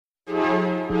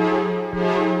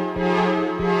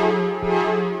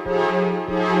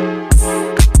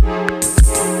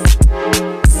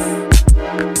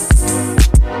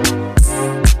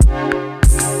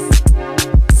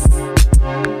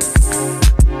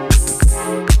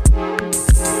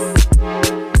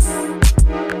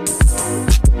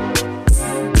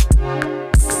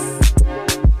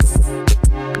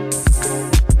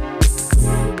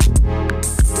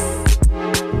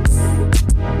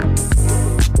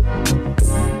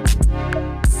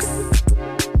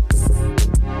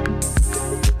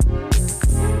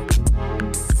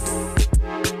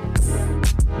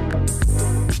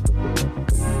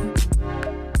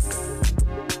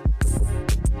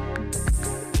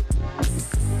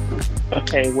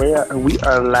Okay, we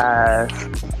are live.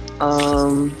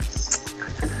 Um,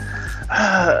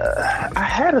 I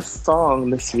had a song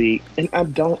this week, and I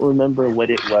don't remember what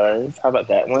it was. How about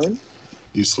that one?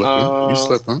 You slipping? You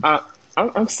slipping?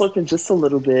 I'm slipping just a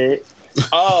little bit.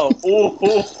 Oh, ooh,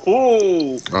 ooh,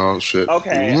 ooh. Oh shit! He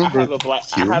Okay, I have remembered. a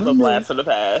blast. He I have a remembered. blast from the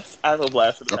past. I have a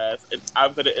blast from the past, and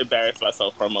I'm gonna embarrass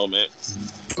myself for a moment.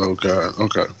 Oh god.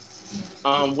 Okay.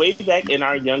 Way back in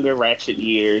our younger ratchet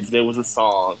years, there was a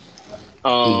song.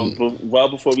 Hmm. Well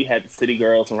before we had the City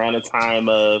Girls, around the time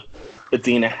of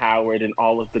Adina Howard and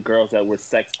all of the girls that were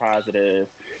sex positive,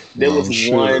 there was Oh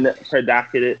shit!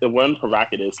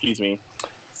 excuse me,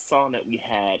 song that we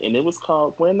had, and it was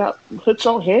called "When I Put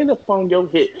Your Hand Upon Your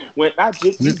Hip." When I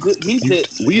dip, you dip, me You, dip.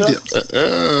 we did.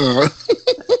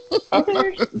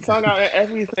 Okay, song out and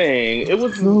everything. It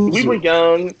was we Those were are-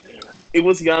 young. It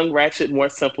was young, ratchet, more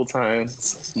simple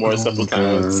times. More oh simple my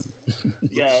god! times. Those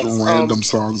Yes. random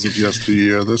songs of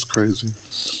yesteryear. That's crazy.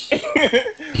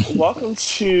 Welcome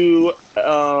to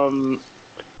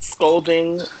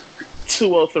Scolding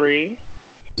 203.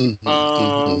 Hmm. Hmm.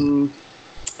 Um,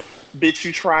 Bitch,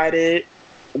 you tried it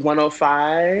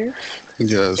 105.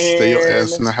 Yes. Stay your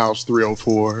ass And in the house.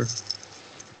 304.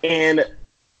 and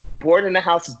Board in the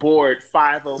House Board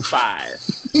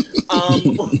 505.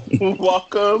 Um,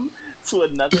 Welcome to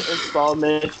another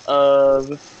installment of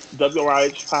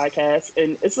WRH Podcast.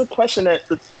 And it's a question that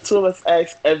the two of us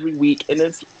ask every week, and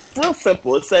it's real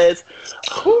simple. It says,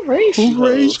 who raised you Who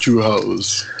raised hoes? you,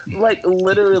 hoes? Like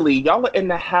literally, y'all are in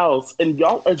the house and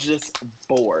y'all are just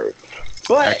bored.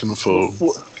 But Acting a fool.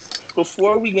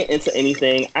 before we get into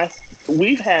anything,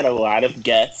 we've had a lot of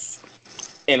guests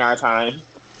in our time.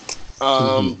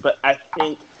 Hmm. But I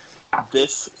think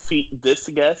this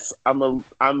guest, I'm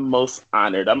most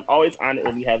honored. I'm always honored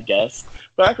when we have guests,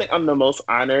 but I think I'm the most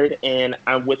honored, and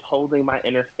I'm withholding my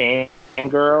inner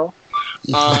fangirl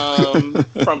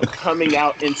from coming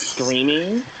out and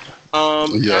screaming.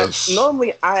 Yes.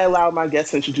 Normally I allow my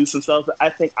guests to introduce themselves, but I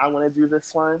think I want to do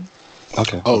this one.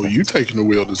 Okay, Oh, okay. you taking the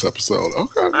wheel this episode?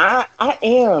 Okay. I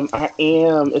am.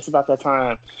 It's about that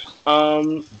time.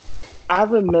 Um, I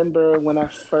remember when I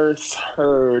first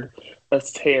heard of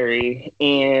Terry,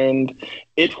 and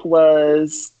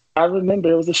I remember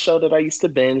it was a show that I used to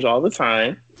binge all the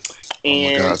time, Oh my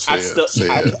and God, say it. Say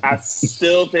it. I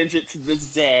still binge it to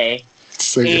this day.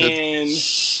 Say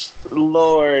it. And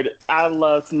Lord, I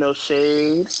love No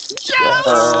Shade.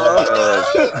 Um,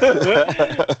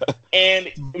 Yes.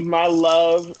 and my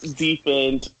love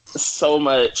deepened so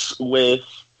much with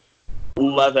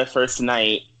Love at First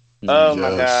Night. Oh my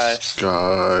Yes, gosh.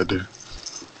 God.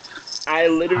 I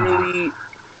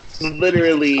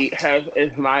literally have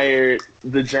admired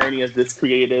the journey of this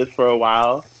creative for a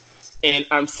while. And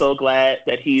I'm so glad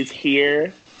that he's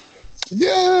here.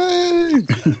 Yay!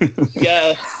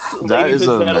 Yes, That is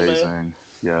amazing.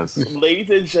 Yes. ladies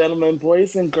and gentlemen,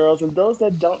 boys and girls, and those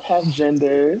that don't have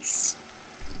genders,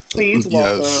 please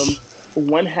welcome Yes.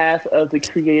 one half of the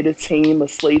creative team of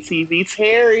SLAYTV,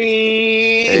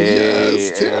 Terry.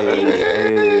 Yes, Hey, hey, hey.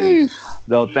 Terry!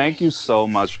 No, thank you so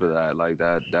much for that. Like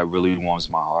that really warms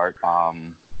my heart.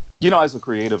 As a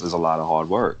creative is a lot of hard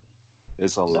work.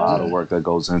 It's a lot of Uh, work that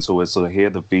goes into it. So to hear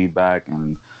the feedback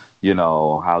and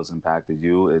how it's impacted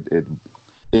you,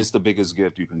 it's the biggest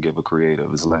gift you can give a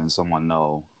creative is letting someone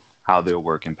know how their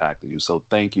work impacted you. So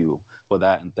thank you for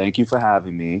that, and thank you for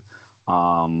having me.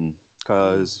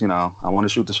 Because I want to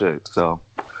shoot the shit. So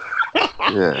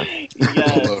yeah.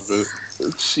 I love it.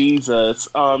 yes, Jesus.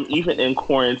 Even in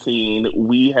quarantine,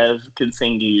 we have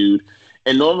continued.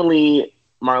 And normally,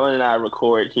 Marlon and I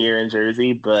record here in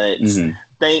Jersey, but Hmm.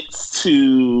 thanks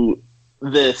to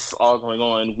this all going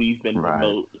on, we've been Right.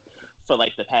 remote for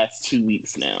like the past 2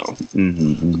 weeks now.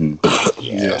 Hmm. Hmm.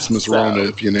 Yeah. Yes, Miss Rona, So,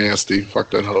 if you're nasty, fuck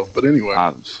that hoe. But anyway.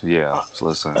 Yeah. uh,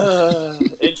 Listen.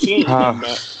 and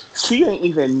she ain't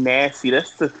even nasty.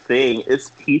 That's the thing.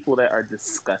 It's people that are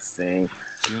disgusting.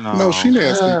 you No, she know,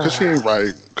 nasty because she ain't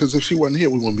right. Because if she wasn't here,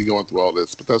 we wouldn't be going through all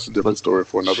this. But that's a different but story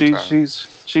for another she time.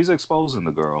 she's exposing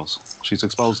the girls. She's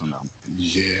exposing them.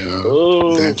 Yeah,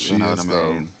 Oh, that You she know what I is,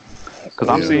 though. mean? Because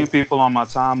I'm Yeah. seeing people on my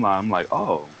timeline. I'm like,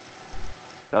 oh,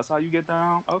 that's how you get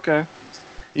down. Okay.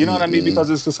 You know what I mean? Mm-mm. Because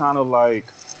it's just kind of like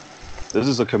this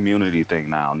is a community thing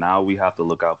now. Now we have to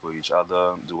look out for each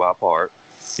other, do our part.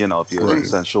 If you're an Right.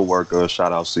 essential worker,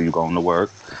 shout out to you going to work.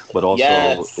 But also,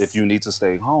 if yes. you need to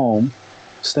stay home,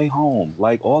 stay home.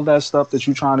 Like all that stuff that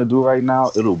you're trying to do right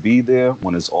now, it'll be there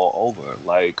when it's all over.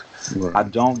 Like, I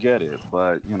Right. don't get it,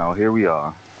 but here we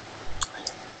are.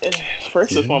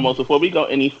 First and Yeah. foremost, before we go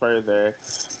any further,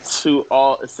 to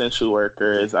all essential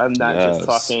workers. I'm not just Yes.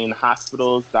 talking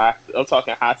hospitals, I'm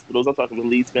talking hospitals, I'm talking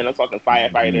policemen, I'm talking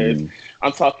firefighters,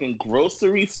 I'm talking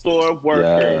grocery store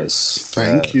workers. Yes.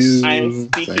 Thank Yes. you. I am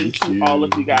speaking Thank to all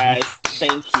of you you. guys.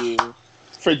 Thank you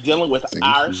for dealing with Thank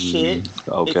our you. shit,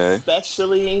 Okay.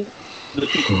 especially the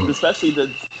people, especially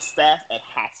the staff at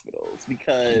hospitals,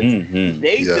 because Mm-hmm.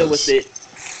 they deal with Yes. it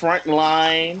front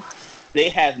line. They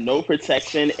have no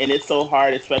protection, and it's so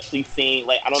hard, especially seeing,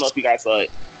 like, I don't know if you guys saw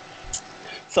it,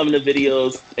 some of the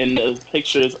videos and the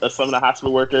pictures of some of the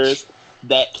hospital workers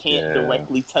that can't Yeah.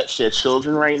 directly touch their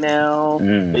children right now.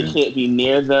 They Mm. can't be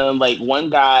near them. Like, one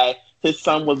guy, his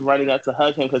son was running up to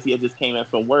hug him because he had just came in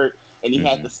from work, and he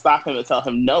had to stop him and tell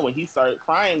him no, and he started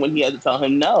crying when he had to tell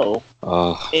him no.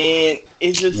 And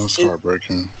it just That's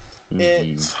heartbreaking.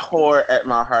 it tore at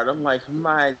my heart. I'm like,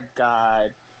 my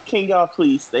God, can y'all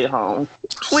please stay home?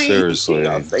 Please, Seriously. can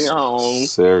y'all stay home?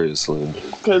 Seriously.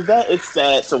 Because that is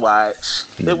sad to watch.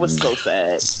 It was so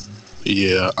sad.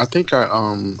 Yeah, I think I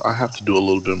have to do a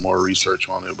little bit more research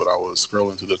on it, but I was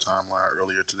scrolling through the timeline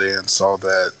earlier today and saw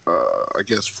that I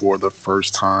guess for the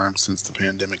first time since the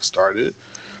pandemic started,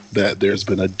 that there's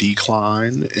been a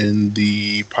decline in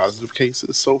the positive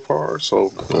cases so far.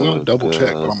 So I'm gonna double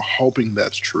check, but I'm hoping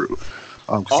that's true.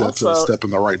 Because that's a step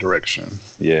in the right direction.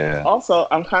 Yeah. Also,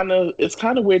 it's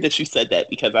kind of weird that you said that,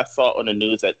 because I saw on the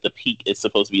news that the peak is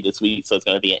supposed to be this week, so it's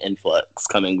going to be an influx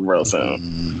coming real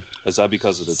soon. Is that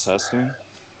because of the testing?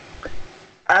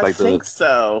 I think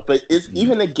so, but it's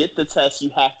even to get the test, you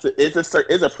have to. It's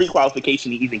a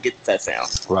pre-qualification to even get the test now.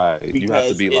 Right. You have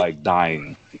to be like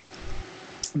dying.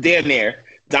 Damn near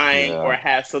dying or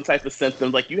have some type of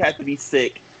symptoms. Like, you have to be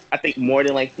sick, I think, more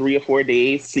than like 3 or 4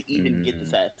 days to even get the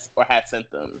test or have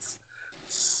symptoms.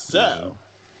 So,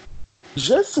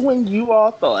 just when you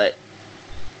all thought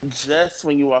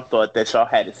that y'all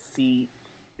had a seat,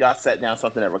 y'all sat down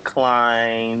something that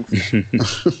reclines,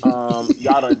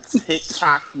 y'all done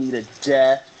TikTok me to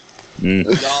death,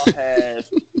 y'all have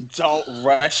don't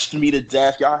rush me to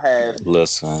death, y'all have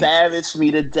savage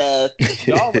me to death,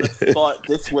 y'all would have thought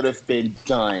this would have been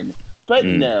done. But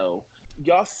no.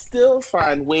 Y'all still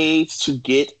find ways to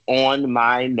get on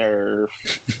my nerve.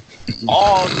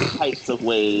 All types of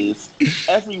ways.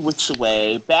 Every which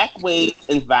way. Back ways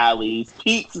and valleys.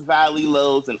 Peaks, valley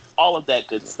lows, and all of that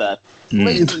good stuff.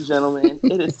 Ladies and gentlemen,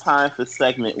 it is time for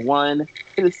segment 1.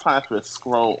 It is time for a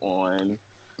scroll on.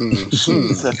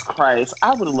 Jesus Christ.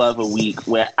 I would love a week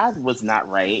where I was not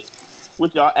right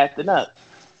with y'all acting up.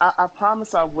 I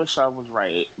promise I wish I was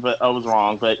right, but I was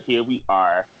wrong. But here we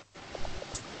are.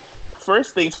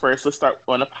 First things first, let's start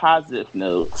on a positive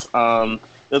note. It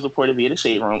was reported via the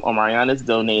Shade Room, Omarion is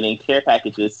donating care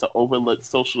packages to overlooked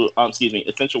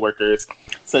essential workers,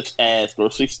 such as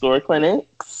grocery store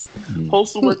clinics,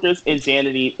 postal workers, and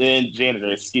janitors,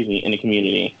 in the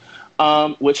community.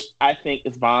 Which I think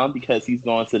is bomb, because he's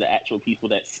going to the actual people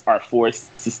that are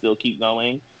forced to still keep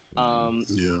going.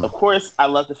 Of course, I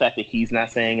love the fact that he's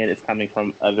not saying it; it's coming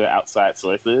from other outside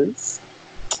sources.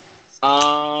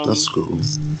 That's cool.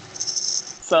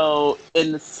 So,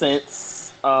 in the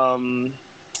sense,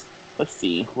 let's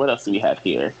see, what else do we have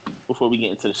here before we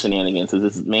get into the shenanigans? So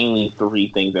this is mainly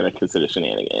 3 things that are considered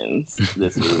shenanigans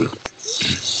this week.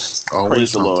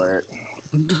 Praise the Lord.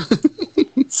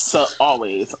 So,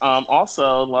 always.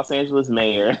 Also, Los Angeles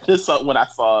mayor, this is what I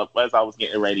saw as I was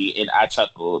getting ready, and I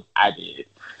chuckled. I did.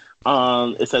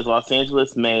 It says Los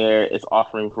Angeles mayor is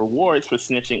offering rewards for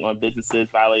snitching on businesses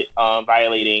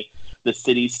violating the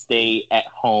city's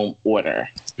stay-at-home order.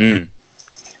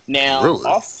 Now, really?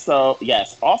 also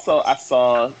I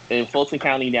saw in Fulton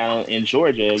County down in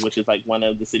Georgia, which is like one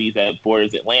of the cities that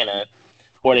borders Atlanta,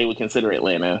 or they would consider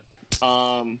Atlanta,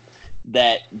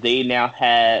 that they now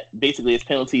have, basically, it's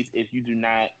penalties if you do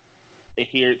not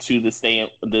adhere to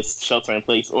this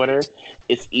shelter-in-place order.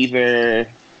 It's either,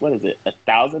 what is it,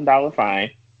 $1,000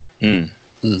 fine,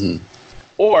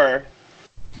 or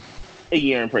a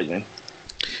year in prison.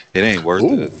 It ain't worth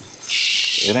it.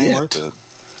 It ain't worth it.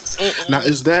 Now,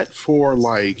 is that for,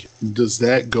 like, does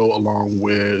that go along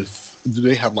with, do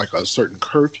they have like a certain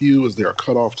curfew? Is there a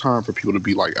cutoff time for people to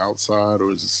be like outside,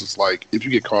 or is this just like, if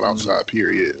you get caught outside,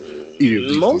 period, either of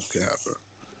these things can happen?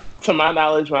 To my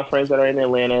knowledge, my friends that are in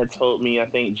Atlanta told me, I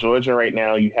think Georgia right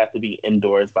now, you have to be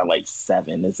indoors by like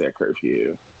 7 is their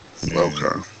curfew.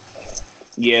 Okay.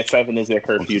 Yeah, 7 is their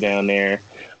curfew down there.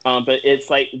 But it's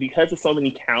like, because of so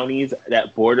many counties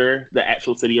that border the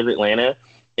actual city of Atlanta,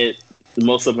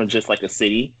 most of them are just like a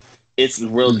city. It's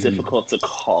real difficult to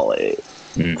call it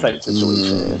type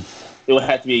situation. It would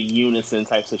have to be a unison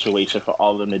type situation for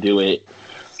all of them to do it.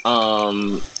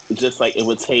 Just like it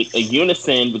would take a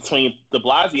unison between de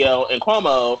Blasio and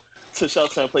Cuomo to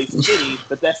shelter in place city,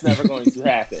 but that's never going to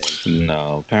happen.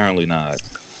 No, apparently not.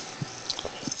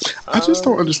 I just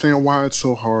don't understand why it's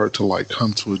so hard to like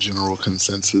come to a general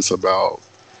consensus about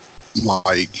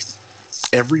like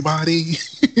everybody,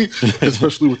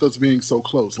 especially with us being so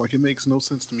close. Like, it makes no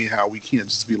sense to me how we can't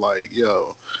just be like,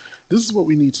 yo, this is what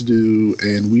we need to do,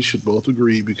 and we should both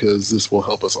agree because this will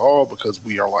help us all because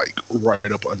we are like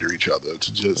right up under each other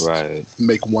to just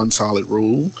make one solid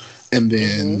rule, and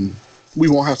then we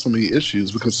won't have so many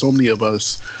issues because so many of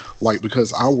us, like,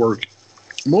 because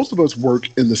most of us work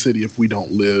in the city if we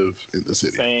don't live in the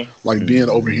city. Same. Like being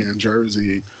over here in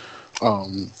Jersey,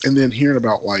 and then hearing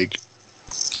about like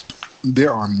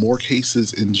there are more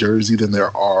cases in Jersey than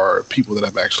there are people that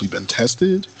have actually been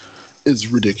tested is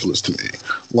ridiculous to me.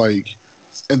 Like,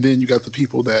 and then you got the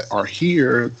people that are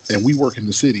here and we work in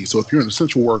the city. So if you're an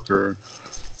essential worker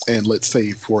and let's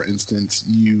say, for instance,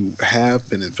 you have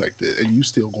been infected and you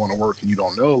still going to work and you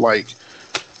don't know, like,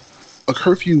 a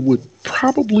curfew would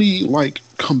probably like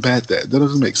combat that. That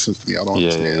doesn't make sense to me. I don't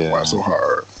understand why it's so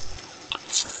hard.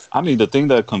 I mean, the thing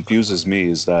that confuses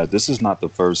me is that this is not the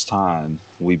first time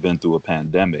we've been through a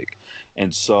pandemic.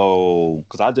 And so,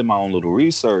 because I did my own little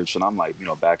research, and I'm like,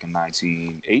 back in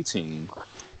 1918,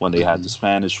 when they had the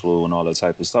Spanish flu and all that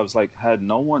type of stuff, it's like, had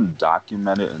no one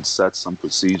documented and set some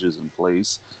procedures in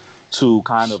place to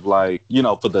kind of like,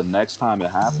 for the next time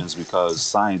it happens, because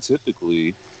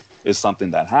scientifically it's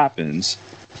something that happens,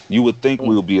 you would think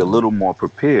we would be a little more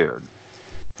prepared,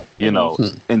 in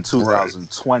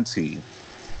 2020.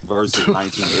 Versus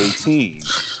 1918.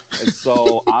 And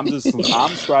so I'm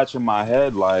scratching my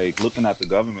head, like looking at the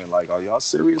government, like, are y'all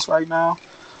serious right now?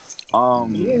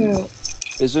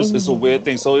 It's just it's a weird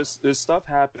thing. So it's stuff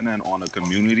happening on a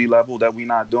community level that we're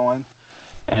not doing,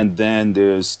 and then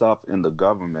there's stuff in the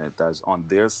government that's on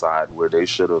their side where they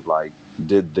should have like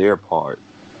did their part.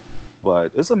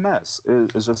 But it's a mess.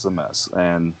 It's just a mess,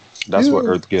 and that's what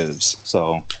Earth gives.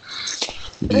 So.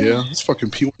 Yeah, it's fucking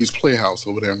Pee-wee's Playhouse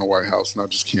over there in the White House, and I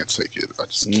just can't take it. I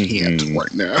just can't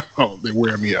right now. They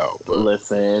wear me out. But.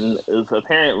 Listen,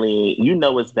 apparently,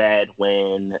 it's bad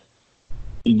when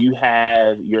you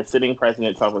have your sitting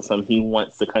president talking some he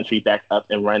wants the country back up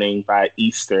and running by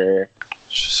Easter,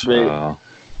 but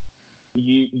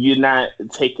you're not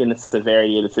taking the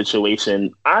severity of the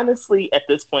situation. Honestly, at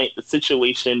this point, the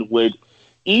situation would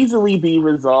easily be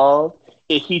resolved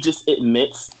if he just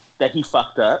admits that he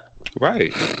fucked up.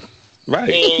 Right.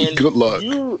 And good luck.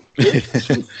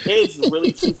 It's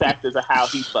really two factors of how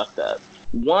he fucked up.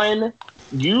 One,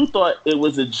 you thought it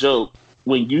was a joke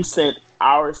when you sent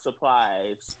our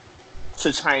supplies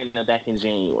to China back in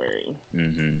January.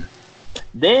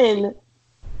 Then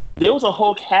there was a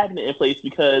whole cabinet in place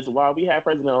because while we had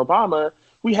President Obama,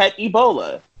 we had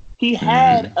Ebola. He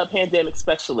had a pandemic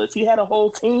specialist. He had a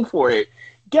whole team for it.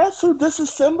 Guess who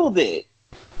disassembled it?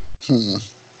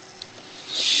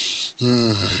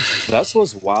 That's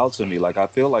what's wild to me. Like, I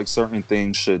feel like certain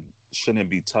things shouldn't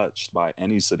be touched by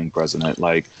any sitting president.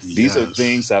 Like, these are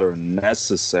things that are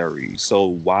necessary. So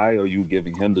why are you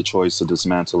giving him the choice to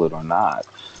dismantle it or not?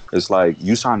 It's like,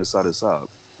 you trying to set us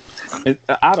up.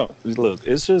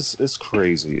 It's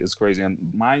crazy. It's crazy.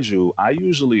 And mind you, I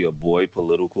usually avoid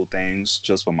political things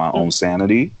just for my own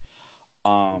sanity.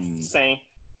 Same.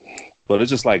 But it's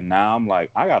just like, now I'm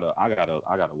like, I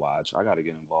gotta watch. I gotta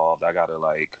get involved. I gotta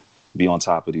like be on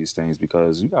top of these things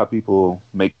because you got people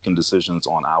making decisions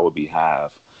on our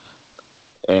behalf,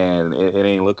 and it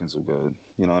ain't looking so good.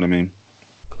 You know what I mean?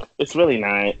 It's really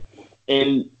not.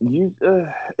 And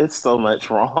it's so much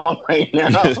wrong right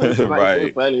now. It's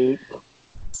right. Funny.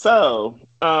 So,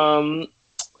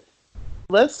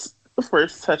 let's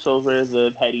first touch over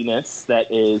the pettiness that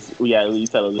is reality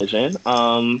television.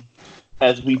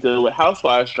 As we deal with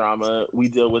Housewives drama, we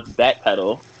deal with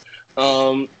Backpedal.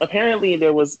 Apparently,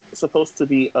 there was supposed to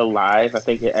be a live, I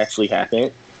think it actually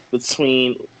happened,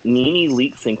 between Nene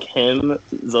Leakes and Kim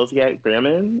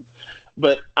Zolciak-Biermann.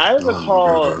 But I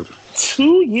recall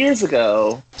 2 years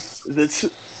ago,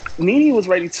 Nene was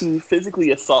ready to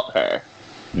physically assault her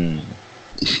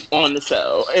on the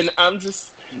show. And I'm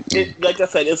just, like I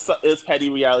said, it's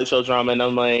petty reality show drama. And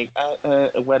I'm like,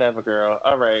 whatever, girl.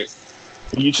 All right.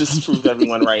 You just proved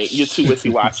everyone right. You're too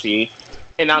wishy-washy.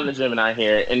 And I'm the Gemini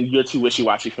here, and you're too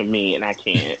wishy-washy for me, and I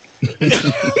can't.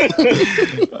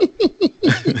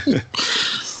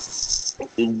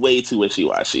 Way too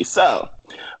wishy-washy. So,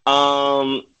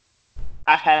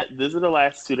 these are the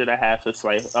last two that I have for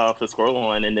scroll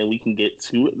on, and then we can get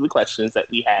to the questions that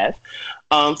we have.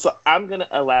 So I'm going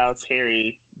to allow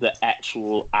Terry the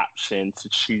actual option to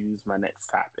choose my next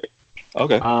topic.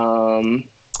 Okay.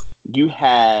 You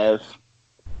have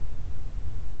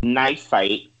knife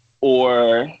fight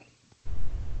or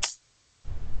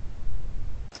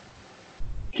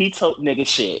he told nigga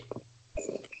shit.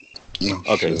 Oh,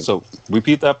 Okay, shit. so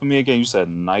repeat that for me again. You said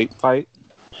knife fight?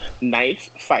 Knife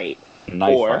fight.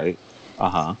 Knife Or fight.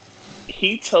 Uh-huh.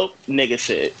 he told nigga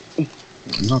shit.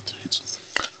 Not the pizza.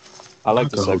 I like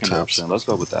Not the the second hotels. option. Let's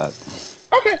go with that.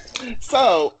 Okay.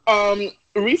 So,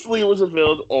 recently it was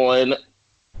revealed on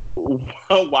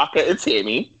Waka and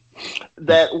Tammy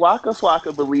that Waka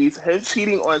Flocka believes him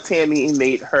cheating on Tammy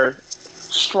made her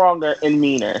stronger and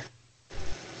meaner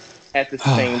at the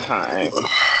same time.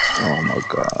 Oh my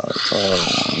god.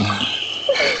 Oh.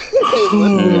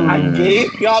 Listen, I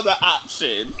gave y'all the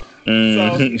option.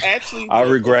 So he actually I went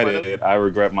in regret front of- it. I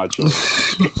regret my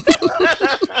choice.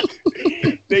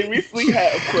 They recently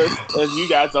had, of course, if you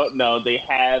guys don't know, they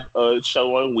have a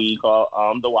show on We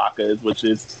called The Wakas, which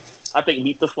is, I think,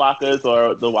 Meet the Flockas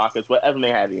or The Wakas, whatever they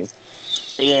have you.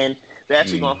 And they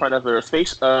actually go in front of a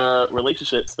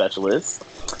relationship specialist,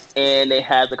 and they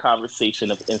had the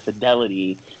conversation of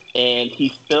infidelity. And he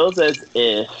feels as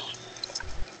if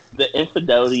the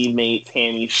infidelity made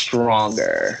Tammy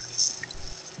stronger.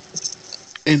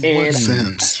 In what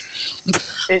sense?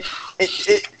 It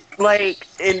like,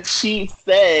 and she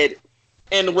said,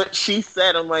 and what she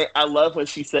said, I'm like, I love when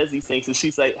she says these things. And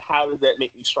she's like, how does that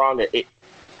make me stronger? It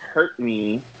hurt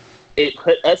me. It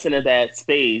put us in a bad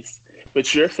space.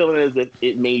 But you're feeling as if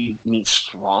it made me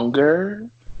stronger.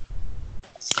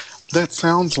 That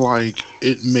sounds like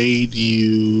it made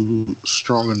you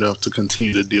strong enough to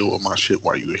continue to deal with my shit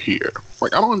while you were here.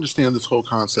 Like, I don't understand this whole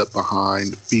concept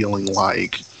behind feeling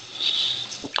like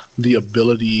the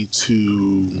ability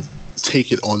to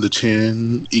take it on the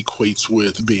chin equates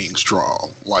with being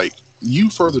strong. Like,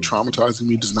 you further traumatizing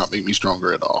me does not make me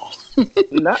stronger at all.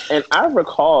 And I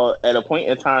recall at a point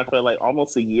in time for like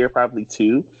almost a year, probably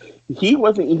two, he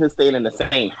wasn't even staying in the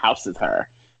same house as her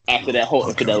after that whole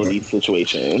infidelity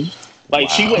situation. Like,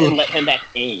 she wouldn't let him back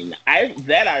in. I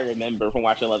remember from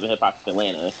watching Love and Hip Hop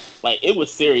Atlanta. Like, it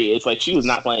was serious. Like, she was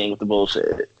not playing with the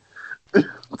bullshit.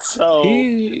 So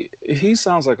he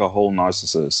sounds like a whole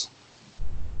narcissist.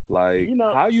 Like,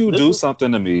 how you do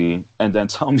something to me and then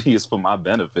tell me it's for my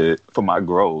benefit, for my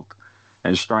growth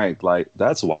and strength. Like,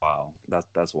 that's wild.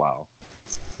 That's wild.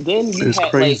 Then it's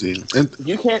crazy. Like, and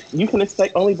you can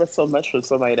expect only but so much from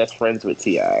somebody that's friends with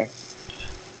T.I.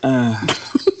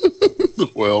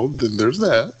 Well, then there's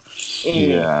that.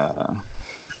 Yeah.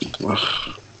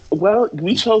 Well,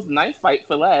 we chose Knife Fight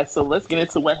for last, so let's get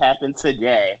into what happened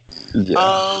today.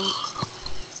 Yeah.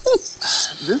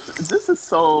 This is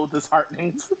so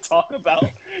disheartening to talk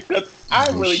about because I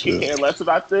really could care less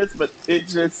about this, but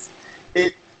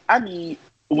I mean,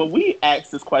 when we ask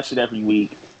this question every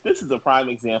week, this is a prime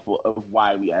example of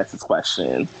why we ask this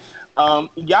question.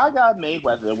 Yaya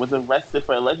Mayweather was arrested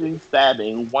for allegedly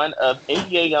stabbing one of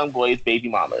NBA YoungBoy's baby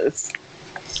mamas.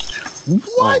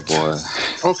 What? Oh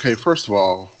boy. Okay, first of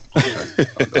all,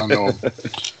 I know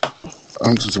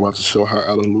I'm just about to show how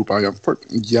out of the loop I am.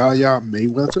 Yaya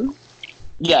Mayweather?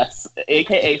 Yes,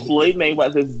 aka Floyd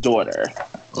Mayweather's daughter.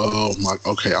 Oh my!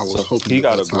 Okay, I was hoping he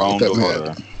got a grown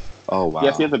daughter. Oh wow!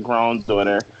 Yes, he has a grown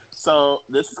daughter. So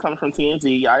this is coming from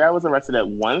TMZ. Yaya was arrested at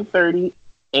 1:30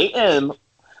 a.m.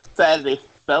 Saturday,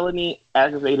 felony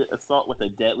aggravated assault with a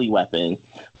deadly weapon.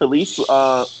 Police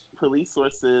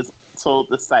sources told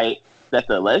the site that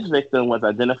the alleged victim was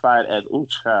identified as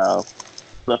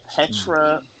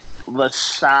LaPetra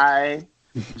Lashai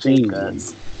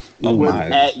Jacobs. Was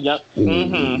at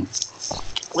NBA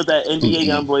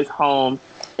YoungBoy's home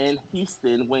in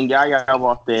Houston when Yaya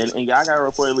walked in, and Yaya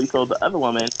reportedly told the other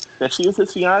woman that she was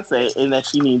his fiance and that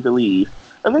she needed to leave.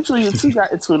 Eventually, the two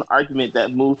got into an argument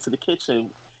that moved to the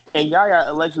kitchen, and Yaya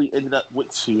allegedly ended up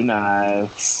with 2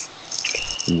 knives.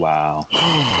 Wow.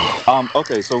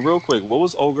 Okay, so real quick, what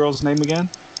was old girl's name again?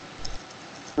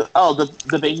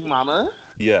 The baby mama?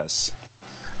 Yes.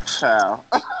 Child.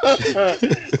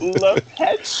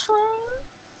 LaPetra?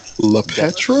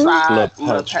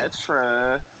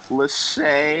 LaPetra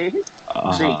Lachey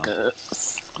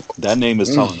Jacobs. That name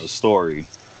is telling a story.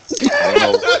 I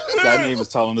don't know. That name is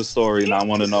telling a story, and I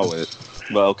want to know it.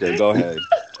 But okay, go ahead.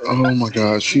 Oh my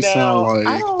God, she sounds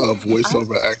like a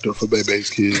voiceover actor for Bebe's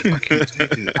Kids. I can't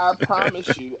take it. I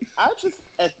promise you.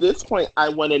 At this point, I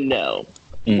want to know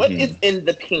what is in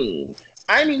the peen.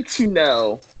 I need to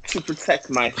know to protect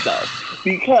myself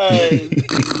because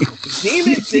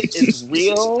Demon Dick is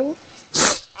real.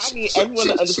 I need everyone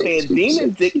to understand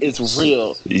Demon Dick is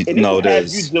real. And it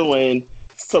has you doing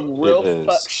some real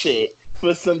fuck shit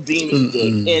for some Demon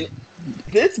Dick. And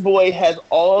this boy has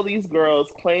all these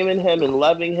girls claiming him and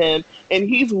loving him, and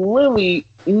he's really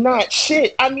not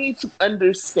shit. I need to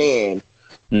understand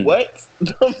What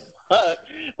the fuck?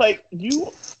 Like,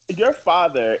 your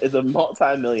father is a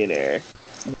multimillionaire.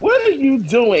 What are you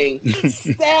doing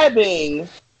stabbing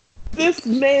this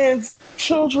man's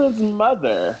children's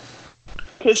mother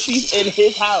because she's in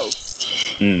his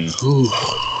house?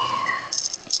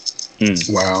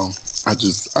 Wow.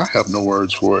 I have no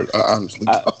words for it. I honestly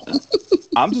don't.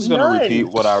 I'm just going to repeat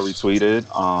what I retweeted.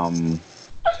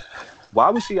 Why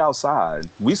was she outside?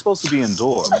 We supposed to be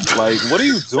indoors. Like, what are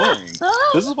you doing?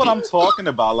 This is what I'm talking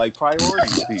about. Like,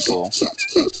 priorities, people.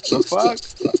 The fuck?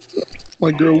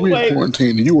 Like, girl, we in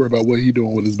quarantine and you worry about what he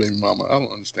doing with his baby mama. I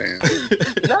don't understand.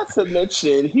 Not to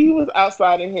mention, he was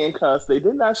outside in handcuffs. They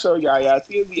did not show Yaya.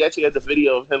 TMZ actually had the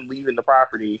video of him leaving the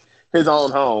property, his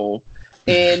own home.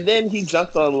 And then he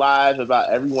jumped on live about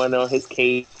everyone on his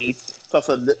case.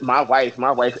 So my wife.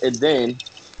 And then,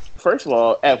 first of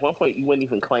all, at one point, you wouldn't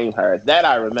even claim her. That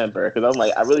I remember. Because I'm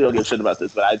like, I really don't give a shit about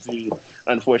this. But I do,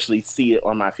 unfortunately, see it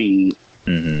on my feed.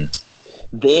 Mm-hmm.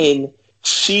 Then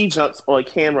she jumps on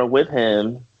camera with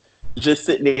him, just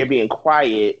sitting there being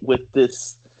quiet with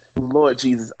this. Lord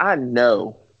Jesus, I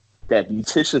know that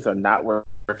beauticians are not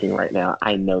working right now.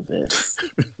 I know this.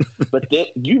 But then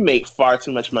you make far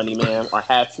too much money, ma'am, or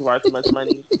have far too much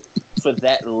money for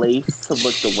that lace to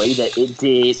look the way that it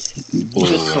did.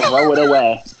 Just throw it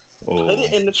away. Put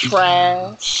it in the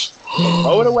trash.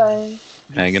 Throw it away.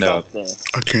 Hang it up.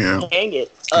 I can't. Hang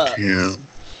it up. I can't.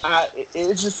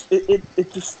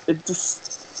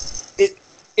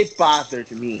 It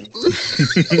bothered me.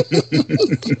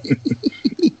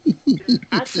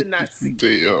 I should not see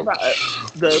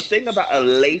the thing about a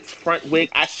lace front wig.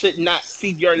 I should not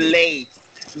see your lace,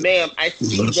 ma'am. I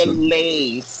see the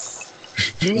lace.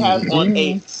 You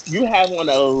have on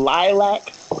a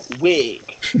lilac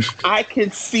wig. I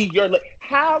can see your lace.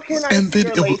 How can I see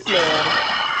your lace, ma'am?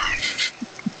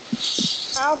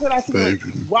 How can I see your lace?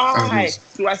 Why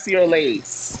do I see your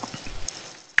lace?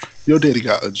 Your daddy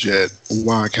got a jet.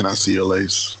 Why can I see your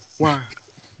lace? Why?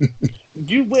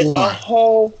 You with a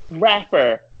whole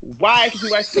rapper. Why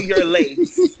do I see your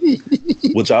lace?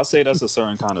 Would y'all say that's a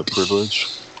certain kind of privilege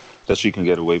that she can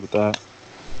get away with that?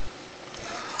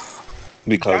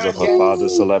 Because of her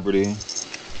father's celebrity?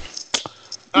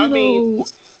 I mean,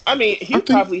 he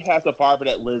probably has a barber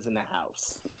that lives in the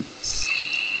house.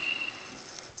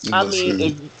 I mean,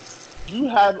 if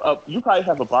you probably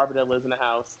have a barber that lives in the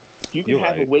house. You can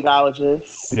have a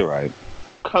wigologist. You're right.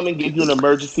 Come and give you an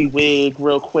emergency wig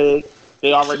real quick.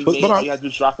 They already made it. All you gotta do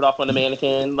is drop it off on the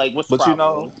mannequin. Like, what's the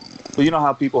problem? You know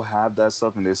how people have that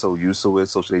stuff and they're so used to it,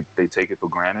 so they take it for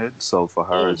granted. So for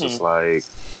her, it's just like,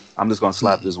 I'm just gonna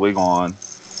slap this wig on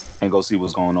and go see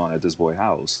what's going on at this boy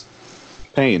house.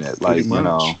 Paying it, like,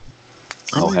 no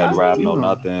head wrap, no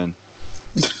nothing.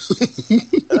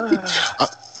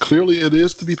 Clearly, it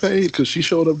is to be paid because she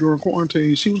showed up during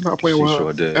quarantine. She was not playing with her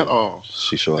at all.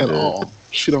 She sure did.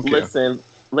 She don't care. Listen,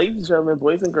 ladies and gentlemen,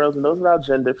 boys and girls, and those without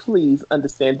gender, please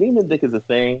understand demon dick is a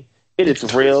thing. It is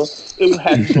real. It will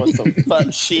have you doing some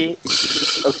fuck shit.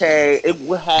 Okay? It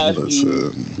will have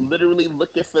you literally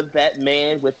looking for that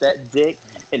man with that dick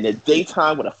in the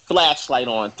daytime with a flashlight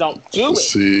on. Don't do it.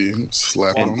 See,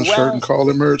 slap it on the shirt and call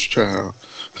it merch child.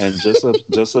 And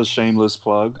just a shameless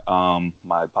plug,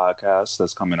 my podcast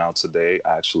that's coming out today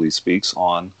actually speaks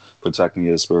on protecting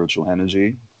your spiritual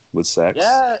energy with sex.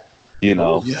 Yeah.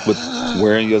 With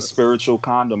wearing your spiritual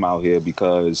condom out here,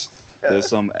 because there's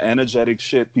some energetic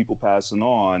shit people passing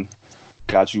on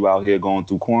got you out here going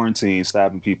through quarantine,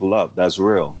 stabbing people up. That's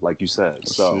real, like you said.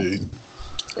 So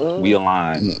we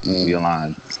align. We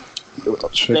align.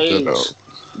 Check that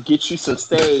out. Get you some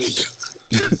stage.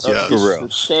 Yeah, for real. Some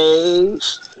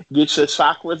shades. Get your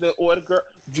chakras in order, girl.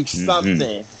 Do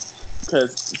something.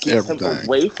 Because get him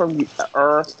away from you.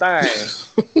 Thing.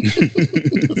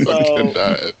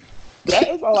 So, that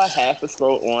is all I have to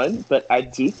scroll on, but I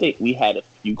do think we had a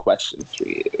few questions for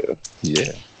you.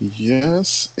 Yeah.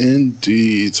 Yes,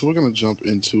 indeed. So we're going to jump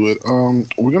into it.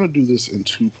 We're going to do this in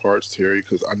two parts, Terry,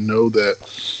 because I know that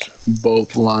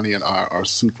both Lonnie and I are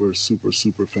super, super,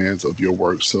 super fans of your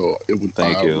work. So it would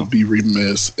be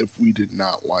remiss if we did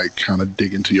not kind of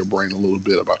dig into your brain a little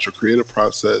bit about your creative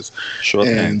process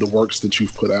the works that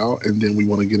you've put out. And then we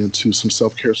want to get into some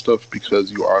self-care stuff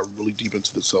because you are really deep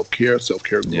into the self-care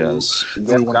guru. Yes.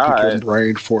 We want to pick your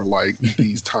brain for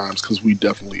these times because we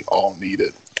definitely all need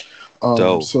it.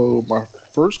 So my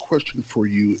first question for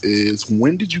you is,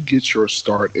 when did you get your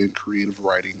start in creative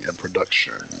writing and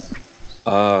production?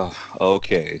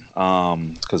 Okay.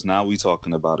 Because now we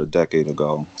talking about a decade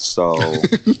ago. So,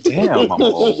 damn, I'm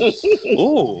old.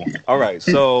 Ooh. All right.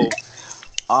 So,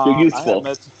 you're useful.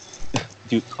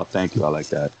 Thank you. I like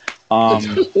that.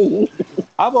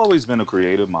 I've always been a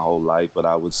creative my whole life, but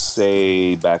I would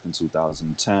say back in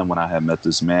 2010 when I had met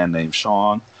this man named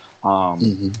Sean,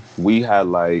 we had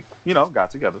got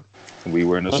together. We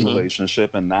were in this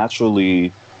relationship, and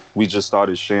naturally, we just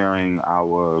started sharing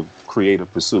our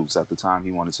creative pursuits. At the time,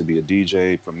 he wanted to be a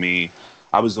DJ. For me,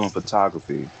 I was doing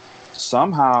photography.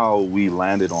 Somehow we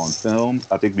landed on film,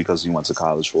 I think because he went to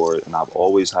college for it, and I've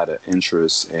always had an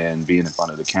interest in being in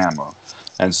front of the camera.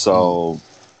 And so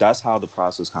that's how the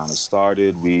process kind of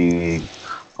started. We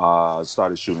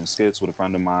started shooting skits with a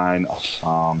friend of mine,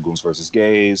 Goons versus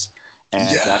Gays. And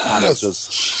that kind of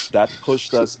that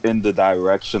pushed us in the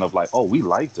direction of like, oh, we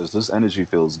like this. This energy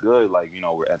feels good. Like,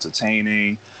 we're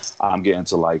entertaining. I'm getting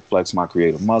to flex my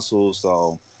creative muscles.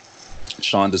 So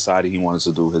Sean decided he wanted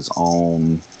to do his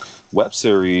own web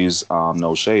series,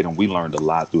 No Shade, and we learned a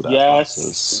lot through that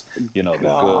process. The good,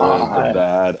 the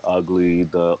bad, ugly,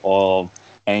 the all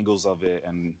angles of it.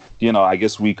 And, I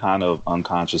guess we kind of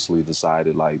unconsciously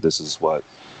decided this is what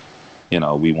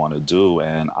we want to do.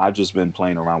 And I've just been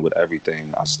playing around with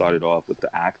everything. I started off with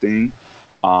the acting.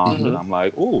 And I'm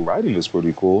like, oh, writing is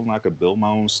pretty cool. And I could build my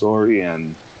own story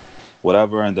and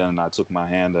whatever. And then I took my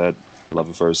hand at Love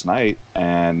at First Night.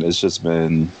 And it's just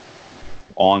been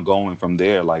ongoing from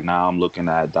there. Now I'm looking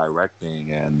at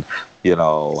directing and,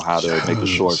 how to make a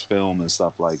short film and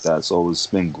stuff like that. So it's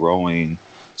been growing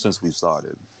since we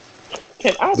started.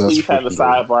 Can I please have a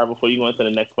sidebar before you go into the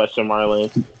next question,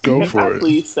 Marlon? Go for it. Can I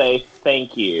please say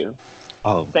thank you?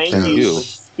 Oh, thank you for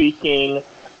speaking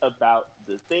about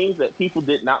the things that people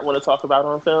did not want to talk about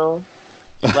on film.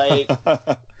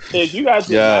 If you guys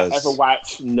did not ever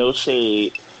watch No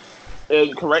Shade,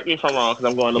 correct me if I'm wrong, because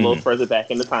I'm going a little further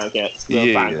back in the time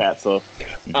capsule.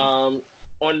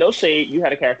 On No Shade, you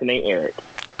had a character named Eric.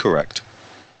 Correct.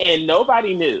 And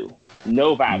nobody knew,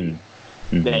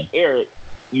 that Eric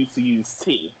used to use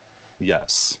T.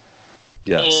 Yes.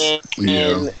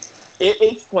 And it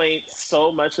explains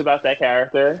so much about that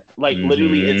character.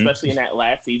 Literally, especially in that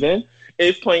last season, it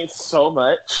explains so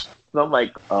much. And I'm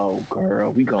like, oh,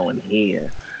 girl, we going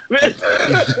here.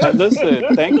 And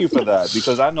listen, thank you for that,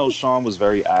 because I know Sean was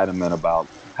very adamant about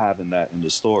having that in the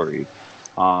story.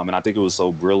 And I think it was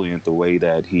so brilliant the way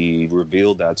that he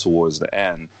revealed that towards the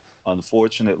end.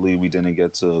 Unfortunately, we didn't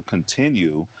get to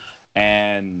continue.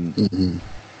 And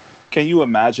can you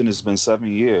imagine it's been 7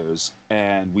 years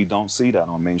and we don't see that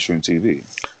on mainstream TV?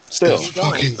 Still. That's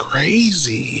fucking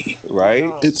crazy. Right?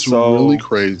 It's really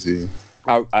crazy.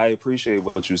 I appreciate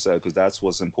what you said, because that's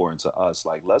what's important to us.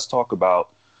 Let's talk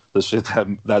about the shit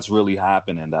that's really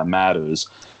happening, that matters,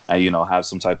 and, have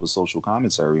some type of social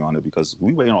commentary on it, because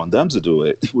we wait on them to do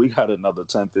it. We got another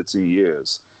 10, 15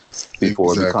 years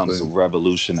before it becomes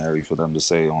revolutionary for them to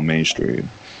say on mainstream.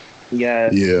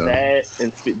 Yes,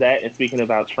 that and speaking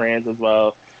about trans as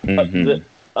well.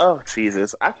 Oh,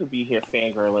 Jesus, I could be here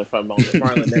fangirling for a moment.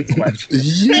 Marlon, next question.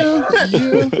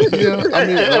 I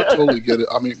mean, I totally get it.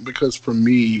 I mean, because for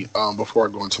me, before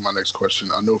I go into my next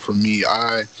question, I know for me,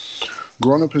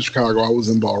 growing up in Chicago, I was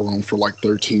in ballroom for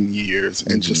 13 years,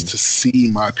 and just to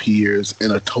see my peers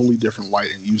in a totally different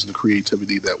light and using the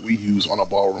creativity that we use on a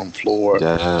ballroom floor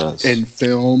in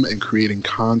film and creating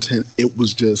content, it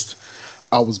was just,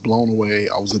 I was blown away.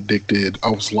 I was addicted. I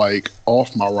was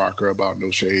off my rocker about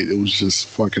No Shade. It was just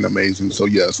fucking amazing. So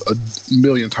yes, a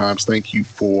million times thank you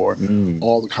for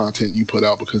all the content you put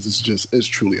out, because it's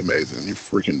truly amazing. You're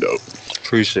freaking dope.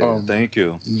 Appreciate it. Thank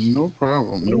you. No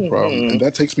problem. And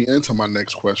that takes me into my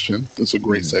next question. It's a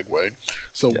great segue.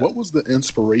 So what was the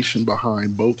inspiration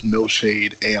behind both No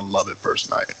Shade and Love at First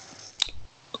Night?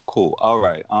 Cool. All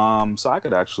right. So I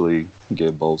could actually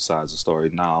give both sides of the story.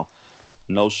 Now,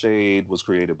 No Shade was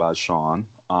created by Sean,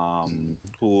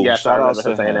 who, shout out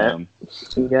to him.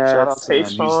 Shout out to him.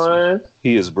 Sean.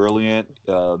 He is brilliant.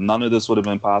 None of this would have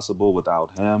been possible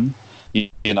without him.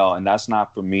 And that's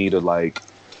not for me to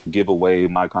give away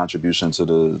my contribution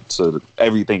to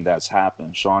everything that's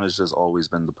happened. Sean has just always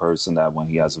been the person that when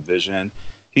he has a vision,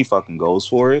 he fucking goes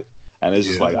for it. And it's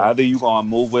just either you gonna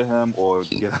move with him or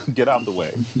get out the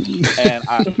way. And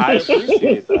I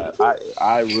appreciate that.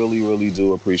 I really, really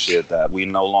do appreciate that. We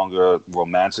no longer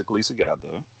romantically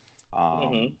together.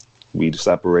 We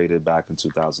separated back in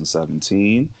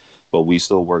 2017, but we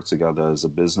still work together as a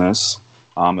business.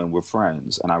 And we're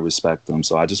friends, and I respect them.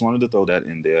 So I just wanted to throw that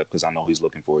in there because I know he's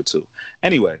looking for it too.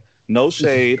 Anyway, No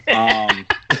Shade.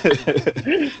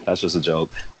 That's just a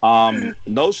joke.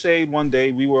 No Shade. One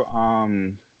day we were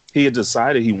he had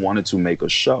decided he wanted to make a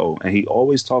show, and he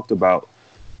always talked about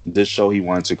this show he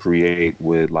wanted to create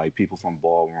with people from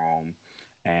ballroom,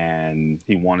 and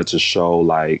he wanted to show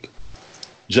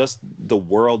just the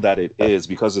world that it is,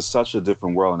 because it's such a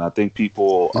different world. And I think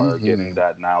people are getting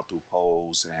that now through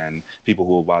polls and people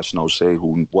who watch No Shade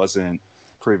who wasn't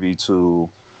privy to,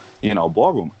 you know,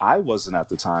 ballroom. I wasn't at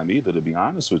the time either, to be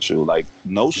honest with you. Like,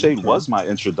 No Shade was my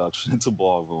introduction to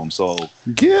ballroom. So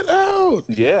get out.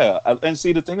 Yeah. And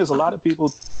see, the thing is, a lot of people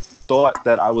thought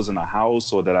that I was in a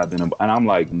house or that I've been in, and I'm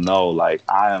like, no, like,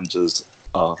 I am just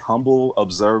a humble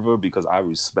observer because I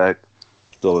respect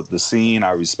the scene.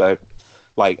 I respect,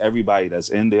 like, everybody that's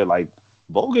in there. Like,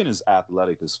 Vogan is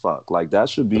athletic as fuck. Like, that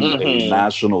should be a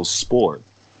national sport.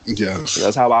 Yes.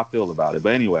 That's how I feel about it.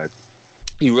 But anyway,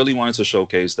 he really wanted to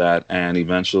showcase that, and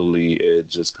eventually it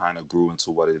just kind of grew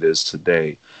into what it is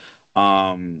today.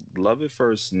 Love at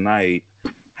First Night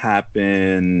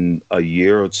happened a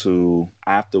year or two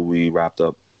after we wrapped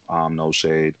up No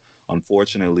Shade.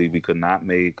 Unfortunately, we could not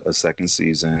make a second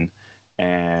season,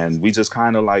 and we just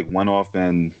kind of like went off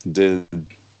and did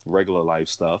regular life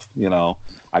stuff. You know,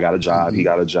 I got a job, he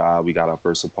got a job, we got our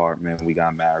first apartment, we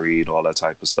got married, all that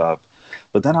type of stuff.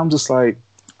 But then I'm just like,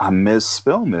 I miss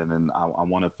filming, and I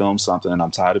want to film something, and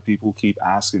I'm tired of people keep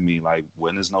asking me, like,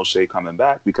 when is No Shade coming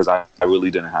back? Because I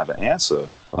really didn't have an answer.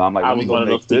 I'm like, let me go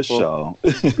make this show.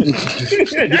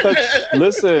 Because,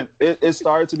 listen, it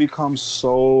started to become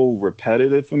so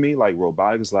repetitive for me. Like,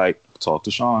 robotic is like, talk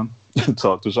to Sean.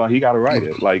 Talk to Sean. He got to write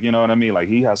it. Like, you know what I mean? Like,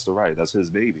 he has to write. That's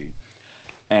his baby.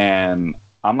 And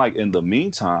I'm like, in the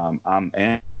meantime, I'm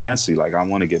antsy. Like, I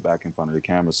want to get back in front of the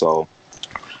camera. So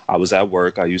I was at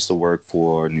work. I used to work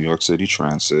for New York City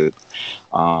Transit.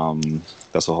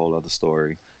 That's a whole other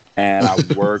story. And I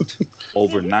worked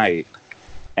overnight,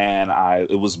 and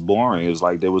it was boring. It was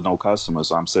like there was no customers.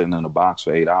 So I'm sitting in a box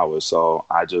for 8 hours. So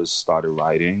I just started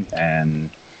writing, and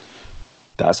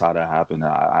that's how that happened.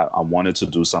 I wanted to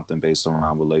do something based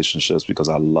around relationships because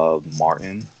I love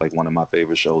Martin, like one of my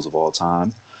favorite shows of all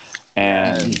time.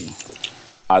 And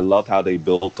I loved how they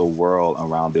built the world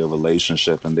around their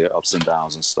relationship and their ups and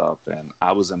downs and stuff. And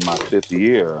I was in my 5th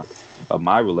year of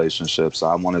my relationship, so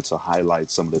I wanted to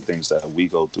highlight some of the things that we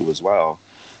go through as well.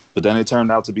 But then it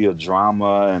turned out to be a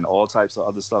drama and all types of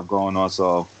other stuff going on.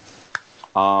 So,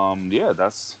 yeah,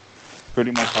 that's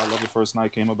pretty much how Love at First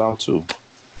Night came about too.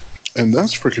 And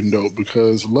that's freaking dope,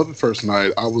 because Love at First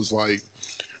Night, I was like,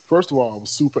 first of all, I was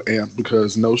super amped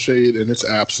because No Shade in its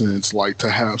absence, like, to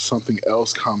have something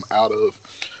else come out of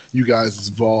you guys'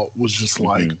 vault was just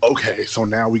like, okay, so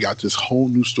now we got this whole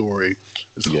new story,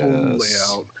 this whole new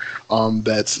layout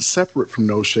that's separate from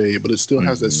No Shade, but it still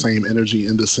has that same energy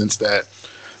in the sense that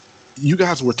you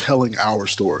guys were telling our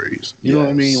stories. You know what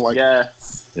I mean? Like,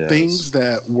 things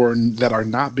that are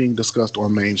not being discussed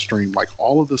on mainstream, like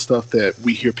all of the stuff that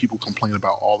we hear people complain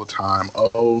about all the time.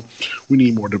 Oh, we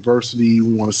need more diversity.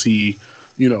 We want to see,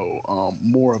 you know,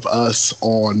 more of us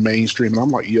on mainstream. And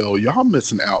I'm like, yo, y'all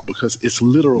missing out, because it's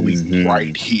literally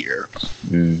right here.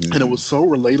 And it was so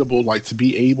relatable, like, to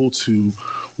be able to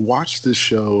watch this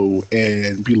show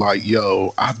and be like,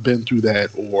 yo, I've been through that,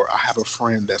 or I have a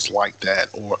friend that's like that,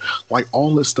 or like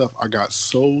all this stuff. I got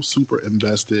so super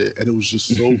invested, and it was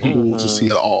just so cool to see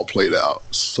it all played out.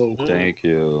 So cool. Thank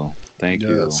you.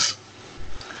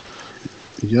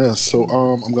 Yes, so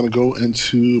I'm going to go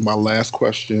into my last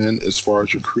question as far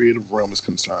as your creative realm is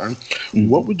concerned.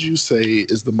 What would you say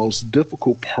is the most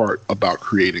difficult part about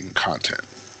creating content?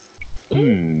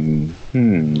 Good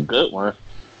one.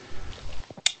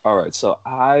 All right, so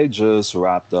I just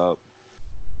wrapped up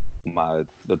the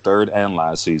 3rd and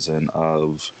last season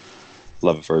of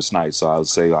Love at First Night. So I would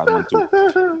say I went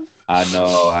through. I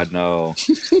know.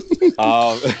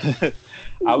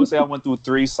 I would say I went through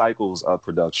 3 cycles of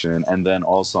production, and then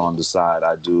also on the side,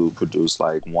 I do produce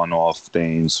like one-off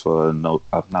things for not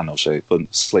No Shade, for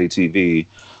SLAYTV,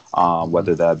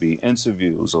 whether that be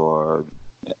interviews or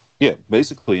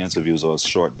basically interviews or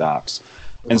short docs.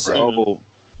 And so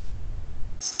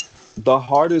the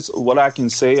hardest, what I can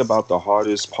say about the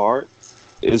hardest part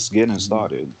is getting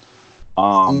started.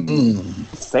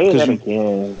 Say that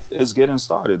again. It's getting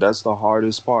started. That's the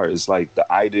hardest part. It's like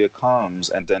the idea comes,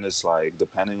 and then it's like,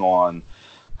 depending on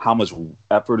how much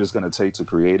effort it's going to take to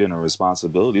create it and a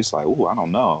responsibility, it's like, I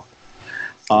don't know.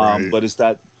 But it's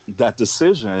that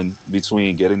decision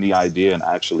between getting the idea and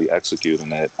actually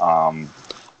executing it.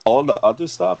 All the other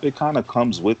stuff, it kind of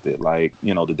comes with it. Like,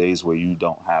 you know, the days where you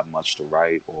don't have much to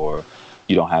write, or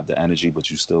you don't have the energy,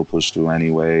 but you still push through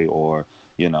anyway, or,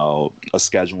 you know, a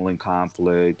scheduling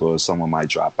conflict, or someone might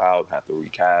drop out, have to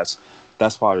recast.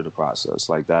 That's part of the process.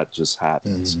 Like, that just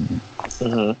happens.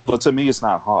 But to me, it's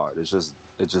not hard. It is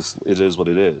what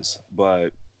it is.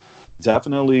 But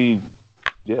definitely,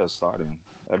 starting.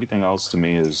 Everything else to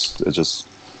me is just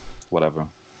whatever.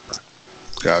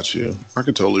 Got you. I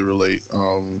could totally relate.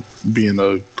 Being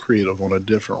a creative on a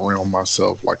different realm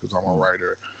myself, like as I'm a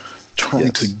writer,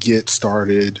 trying to getting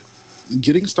started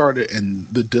and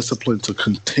the discipline to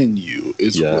continue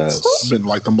is what's been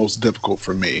like the most difficult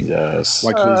for me. Yes.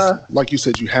 Like, 'cause, like you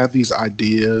said, you have these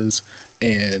ideas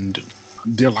and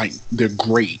they're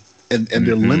great and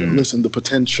they're limitless in the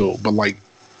potential, but like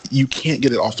you can't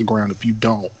get it off the ground if you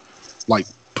don't like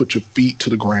put your feet to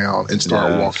the ground and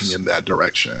start walking in that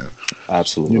direction.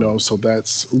 Absolutely. You know, so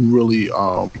that's really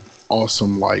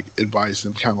awesome like advice,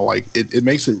 and kind of like it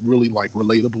makes it really like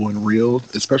relatable and real,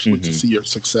 especially to see your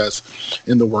success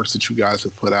in the works that you guys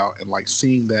have put out, and like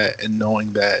seeing that and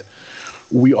knowing that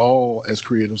we all as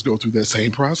creatives go through that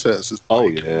same process. It's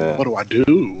like, what do I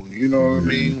do? You know what I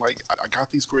mean? Like I got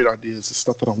these great ideas, it's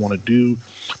stuff that I want to do,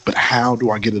 but how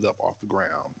do I get it up off the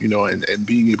ground? You know, and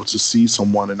being able to see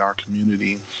someone in our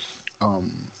community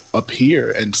up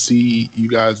here and see you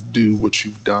guys do what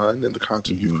you've done and the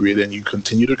content you've created and you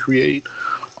continue to create,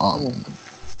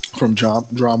 from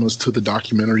dramas to the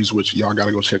documentaries, which y'all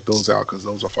gotta go check those out because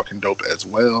those are fucking dope as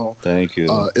well. Thank you.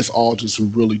 It's all just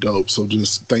really dope, so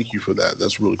just thank you for that.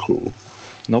 That's really cool.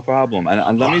 No problem.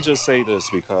 And let me just say this,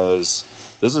 because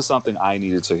this is something I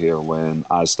needed to hear when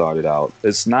I started out.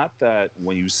 It's not that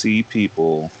when you see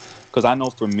people, because I know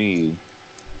for me,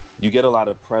 you get a lot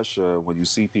of pressure when you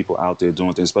see people out there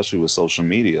doing things, especially with social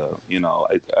media. You know,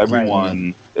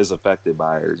 everyone is affected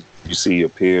by it. You see your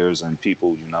peers and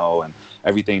people you know, and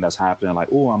everything that's happening. Like,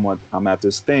 oh, I'm at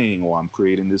this thing, or I'm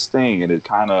creating this thing, and it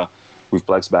kind of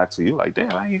reflects back to you. Like,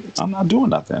 damn, I'm not doing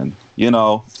nothing. You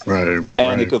know, right?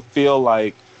 And it could feel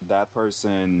like that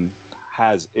person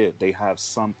has it. They have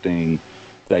something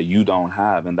that you don't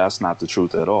have, and that's not the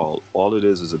truth at all. All it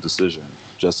is a decision,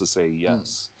 just to say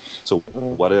yes. So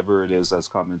whatever it is that's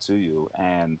coming to you,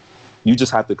 and you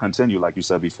just have to continue, like you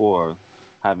said before,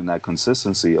 having that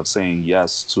consistency of saying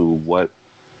yes to what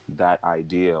that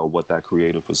idea or what that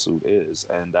creative pursuit is.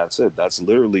 And that's it. That's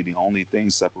literally the only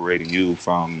thing separating you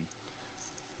from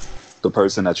the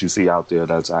person that you see out there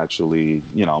that's actually,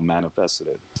 you know, manifested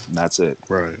it. And that's it.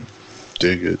 Right.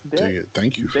 Dig it.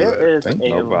 Thank you for that. Thank you.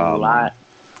 No problem.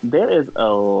 There is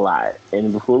a lot,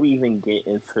 and before we even get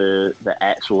into the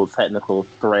actual technical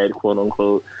thread, quote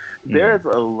unquote, there's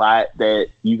a lot that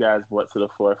you guys brought to the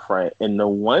forefront. And the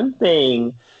one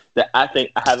thing that I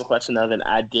think I have a question of, and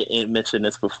I didn't mention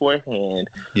this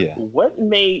beforehand, what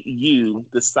made you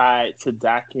decide to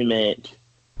document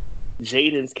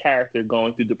Jaden's character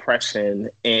going through depression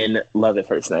in Love at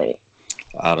First Night?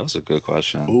 Oh, that's a good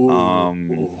question.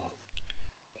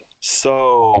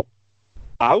 So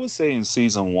I would say in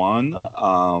season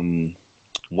 1,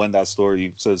 when that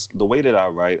story says, the way that I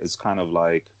write is kind of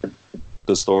like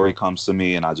the story comes to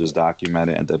me and I just document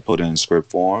it and then put it in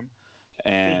script form.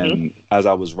 And as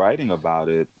I was writing about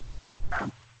it,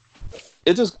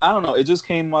 it just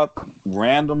came up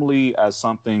randomly as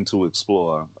something to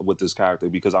explore with this character,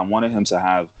 because I wanted him to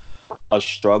have a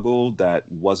struggle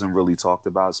that wasn't really talked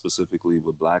about, specifically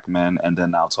with Black men, and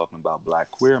then now talking about Black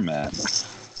queer men.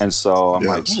 And so I'm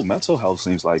like, mental health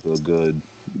seems like a good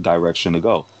direction to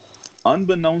go.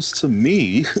 Unbeknownst to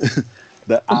me,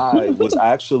 that I was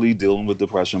actually dealing with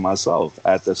depression myself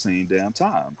at the same damn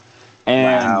time.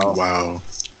 And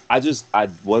I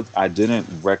didn't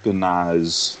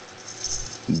recognize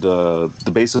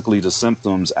basically the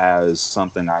symptoms as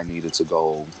something I needed to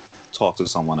go talk to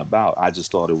someone about. I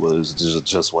just thought it was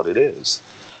just what it is.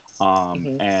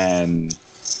 And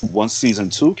once season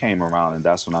 2 came around, and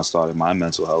that's when I started my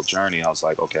mental health journey, I was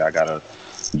like, okay, I gotta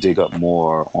dig up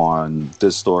more on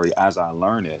this story as I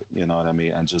learn it, you know what I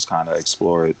mean, and just kind of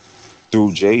explore it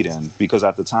through Jaden, because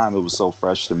at the time it was so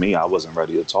fresh to me, I wasn't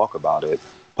ready to talk about it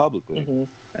publicly.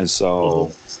 And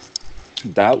so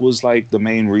that was like the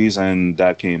main reason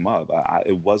that came up.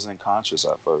 It wasn't conscious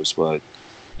at first, but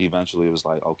eventually it was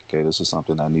like, okay, this is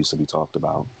something that needs to be talked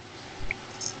about.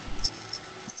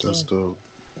 That's dope.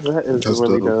 That is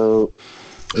really dope.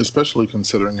 Especially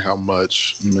considering how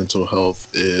much mental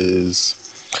health is,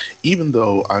 even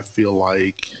though I feel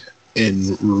like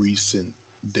in recent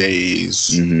days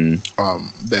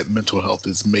that mental health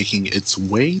is making its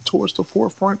way towards the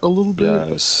forefront a little bit.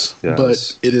 Yes.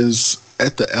 But it is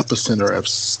at the epicenter of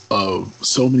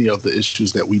so many of the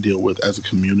issues that we deal with as a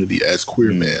community, as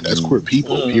queer men, as queer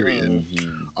people, period.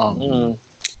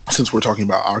 Since we're talking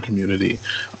about our community,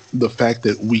 the fact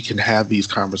that we can have these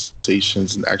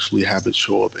conversations and actually have it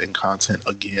show up in content,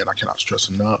 again, I cannot stress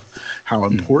enough how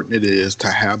important it is to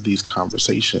have these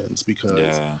conversations,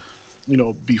 because, you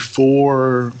know,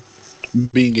 before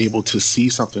being able to see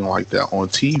something like that on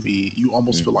TV, you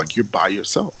almost feel like you're by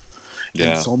yourself. And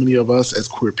Yeah. so many of us as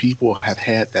queer people have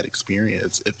had that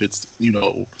experience. If it's,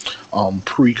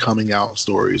 pre coming out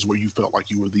stories where you felt like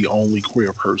you were the only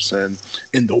queer person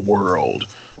in the world,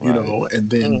 Right. and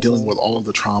then dealing with all of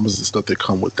the traumas and stuff that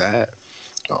come with that.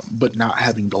 But not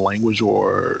having the language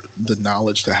or the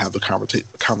knowledge to have the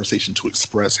conversation to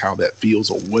express how that feels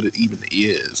or what it even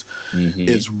is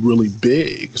really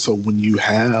big. So when you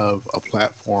have a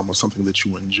platform or something that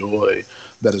you enjoy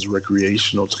that is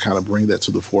recreational, to kind of bring that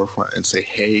to the forefront and say,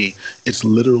 hey, it's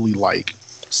literally like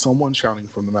someone shouting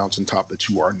from the mountaintop that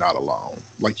you are not alone.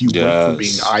 Like, you went from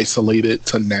being isolated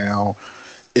to now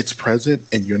it's present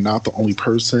and you're not the only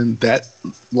person. That,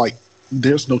 like,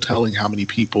 there's no telling how many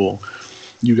people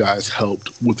you guys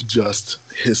helped with just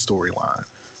his storyline,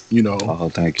 Oh,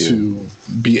 thank you. to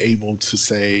be able to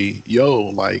say, yo,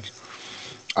 like,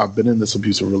 I've been in this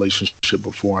abusive relationship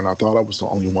before and I thought I was the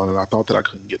only one and I thought that I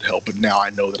couldn't get help, but now I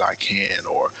know that I can.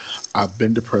 Or I've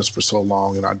been depressed for so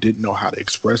long and I didn't know how to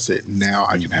express it. Now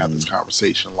I can have this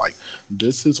conversation. Like,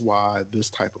 this is why this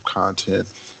type of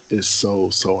content is so,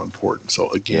 so important.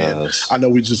 So again, I know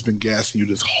we've just been gassing you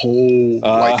this whole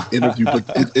interview, but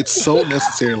it's so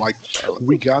necessary. Like,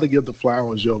 we got to give the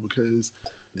flowers, yo, because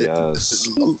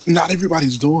not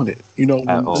everybody's doing it.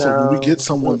 So when we get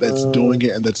someone that's doing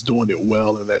it and that's doing it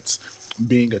well and that's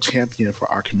being a champion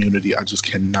for our community, I just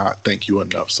cannot thank you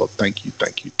enough. So thank you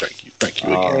again. Thank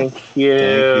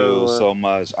you so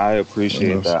much. I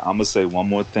appreciate that. I'm gonna say one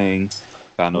more thing.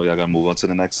 I know y'all gotta move on to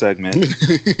the next segment,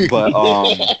 but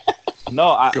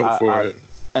no, Go for it.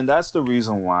 And that's the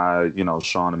reason why,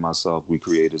 Sean and myself, we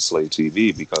created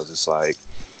SLAYTV, because it's like,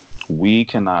 we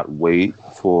cannot wait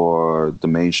for the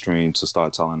mainstream to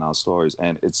start telling our stories.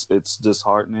 And it's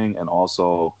disheartening and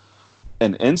also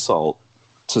an insult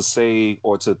to say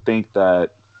or to think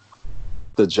that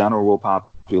the general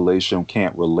population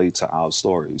can't relate to our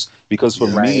stories. Because for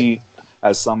me,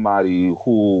 as somebody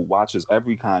who watches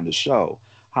every kind of show,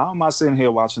 how am I sitting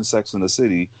here watching Sex and the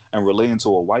City and relating to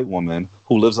a white woman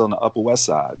who lives on the Upper West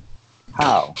Side?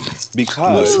 How?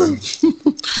 Because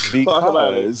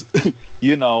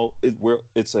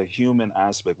it's a human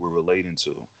aspect we're relating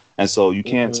to. And so you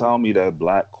can't tell me that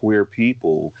Black queer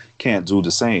people can't do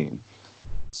the same.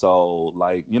 So,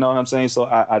 like, you know what I'm saying? So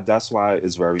I that's why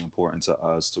it's very important to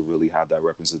us to really have that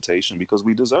representation, because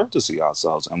we deserve to see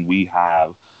ourselves and we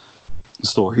have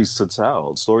stories to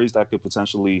tell, stories that could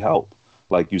potentially help,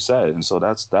 like you said. And so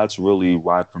that's really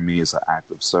why, for me, it's an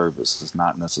act of service. It's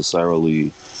not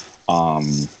necessarily,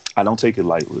 I don't take it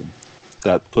lightly.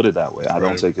 Put it that way. I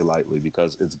don't take it lightly,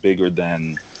 because it's bigger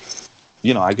than,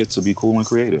 I get to be cool and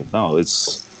creative. No,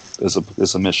 it's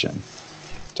a mission.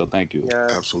 So thank you. Yeah.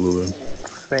 Absolutely.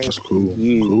 That's cool.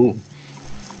 Cool.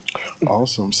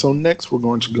 Awesome. So next we're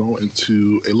going to go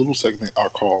into a little segment I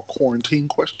call Quarantine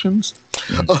Questions.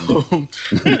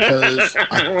 Because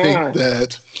I think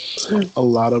that a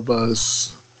lot of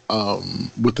us,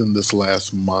 within this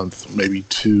last month, maybe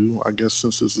two, I guess,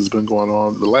 since this has been going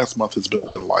on, the last month has been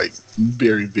like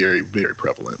very, very, very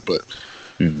prevalent. But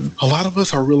a lot of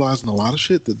us are realizing a lot of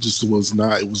shit that just was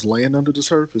not, it was laying under the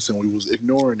surface and we was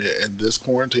ignoring it. And this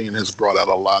quarantine has brought out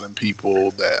a lot in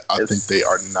people that I think they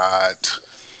are not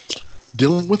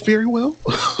dealing with very well.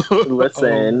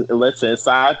 Listen,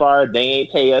 sidebar, they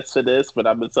ain't pay us for this, but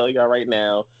I'm going to tell y'all right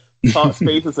now, Talk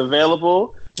Space is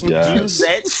available. Yes. Do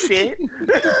that shit.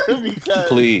 Because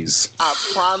please, I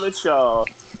promise y'all,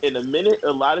 in a minute,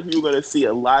 a lot of you are going to see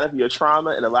a lot of your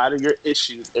trauma and a lot of your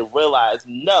issues and realize,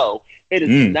 no, it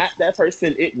is not that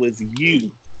person, it was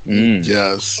you.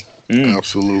 Yes,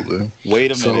 absolutely.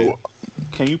 Wait a minute.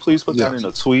 Can you please put that in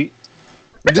a tweet?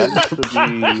 That has to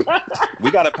be,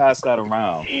 we got to pass that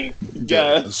around.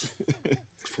 Yes.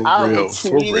 For real.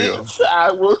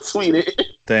 I will tweet it.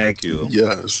 Thank you.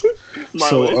 Yes.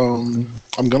 So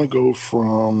I'm going to go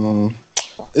from,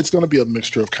 it's going to be a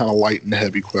mixture of kind of light and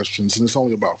heavy questions, and it's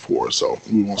only about 4, so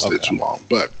we won't stay too long.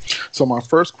 But so my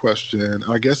first question,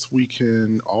 I guess we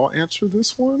can all answer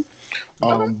this one.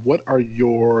 What are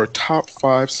your top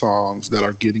 5 songs that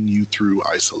are getting you through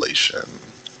isolation?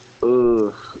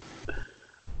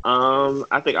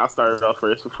 I think I'll start it off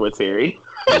first before Terry.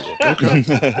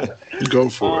 Okay. Go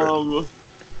for it.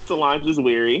 Solange is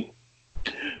Weary.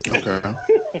 Okay.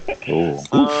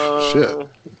 Shit.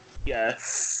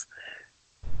 Yes.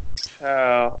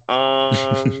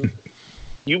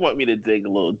 You want me to dig a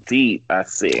little deep, I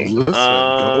see. Listen,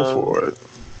 go for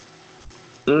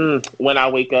it. When I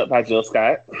Wake Up by Jill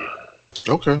Scott.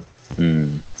 Okay.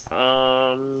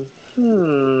 Songs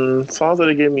that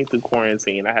are getting me through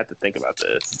quarantine. I had to think about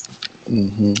this.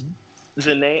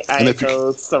 Janae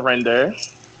Aiko's Surrender.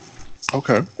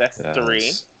 Okay. That's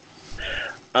 3.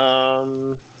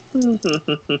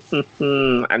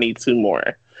 I need two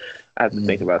more. I have to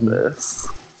think about this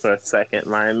for a second.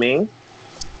 Mind me.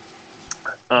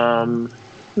 The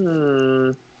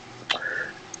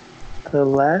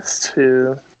last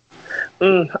two.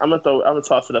 I'm gonna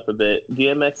toss it up a bit.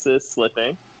 DMX's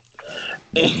Slipping.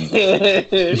 That's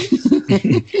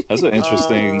an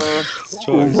interesting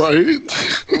choice.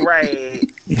 Right.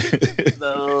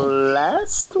 The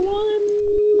last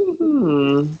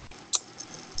one,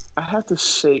 I have to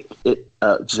shake it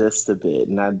up just a bit,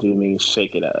 and I do mean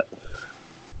shake it up.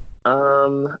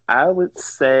 I would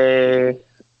say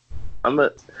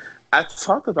I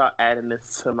talked about adding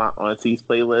this to my auntie's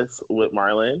playlist with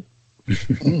Marlon.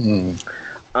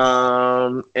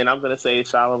 And I'm gonna say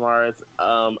Shalimar's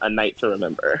A Night to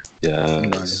Remember. Yeah.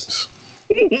 Nice.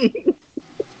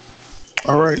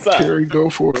 All right, so, Carrie, go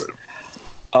for it.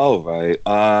 All right.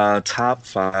 Top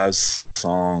 5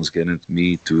 songs getting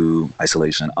me through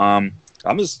isolation. I'm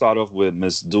gonna start off with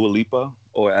Miss Dua Lipa,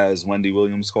 or as Wendy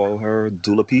Williams called her,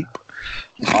 Dula Peep.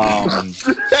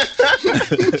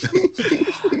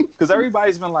 Because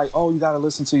everybody's been like, "Oh, you gotta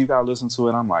listen to it."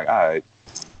 I'm like, all right,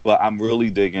 but I'm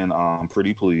really digging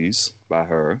 "Pretty Please" by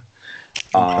her.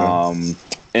 Okay.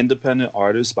 Independent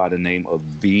artist by the name of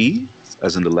V,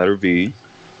 as in the letter V.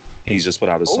 He's just put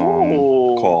out a song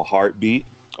called Heartbeat.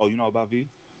 Oh, you know about V?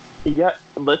 Yeah,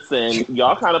 listen,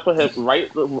 y'all kind of put him right.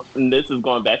 And this is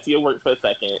going back to your work for a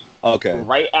second. Okay.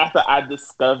 Right after I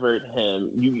discovered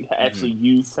him, you actually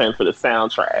used him for the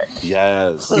soundtrack.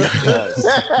 Yes. Yes.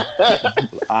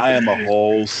 I am a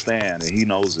whole stan, and he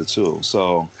knows it too.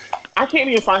 So I can't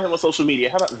even find him on social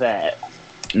media. How about that?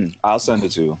 I'll send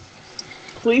it to you.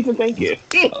 Please and thank you.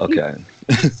 Okay.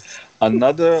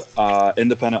 Another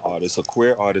independent artist, a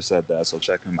queer artist at that, so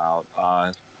check him out.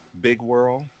 Big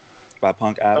World by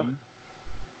Punk Adam.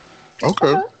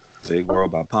 Okay. Big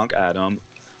World by Punk Adam.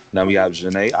 Then we have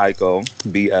Jhené Aiko,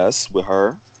 BS with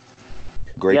her.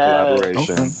 Great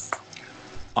collaboration.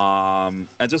 Okay.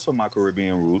 And just for my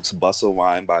Caribbean roots, Bustle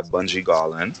Wine by Bungie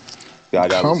Garland. Yeah, I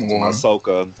got to listen to my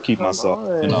soca, keep myself,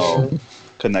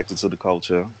 connected to the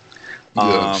culture.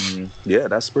 Yes. Yeah,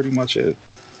 that's pretty much it.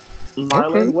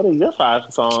 Marlon, what are your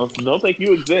 5 songs? Don't think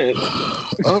you exist.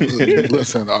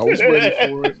 Listen, I was ready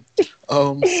for it.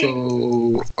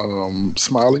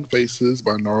 Smiling Faces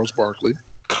by Gnarls Barkley.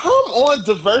 Come on,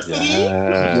 diversity.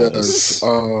 Yes.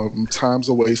 Time's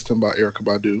a Wasting by Erykah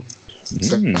Badu.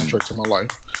 Soundtrack to my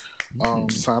life.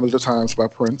 Sign of the Times by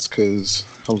Prince, because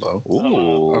hello.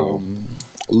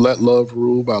 Let Love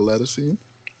Rule by Ledisi.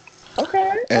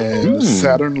 Okay. And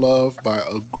Saturn Love by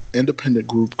an independent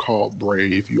group called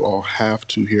Brave. You all have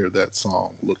to hear that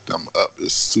song. Look them up.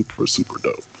 It's super, super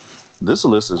dope. This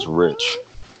list is rich.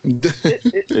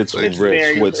 It's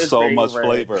rich with so much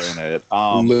flavor in it.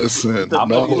 Listen, I'm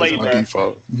my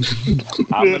default.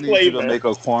 I'm going to need you to make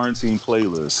a quarantine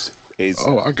playlist.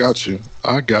 Oh, I got you.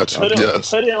 Put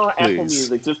it on Apple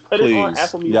Music. Just put it on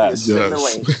Apple Music.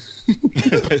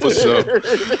 Yes. For sure.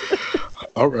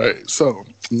 All right. So,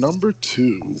 number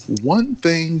 2, one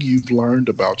thing you've learned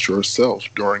about yourself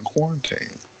during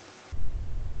quarantine.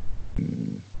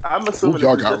 I'm assuming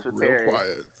y'all got real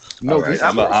quiet. No, right.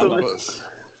 I'm gonna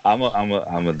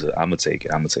take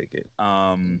it.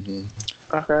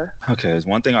 Okay. It's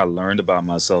one thing I learned about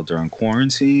myself during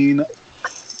quarantine.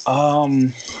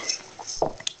 I'm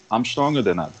stronger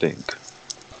than I think.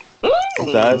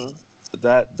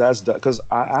 That's because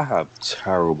I have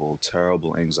terrible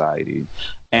anxiety,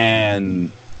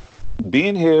 and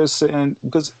being here sitting,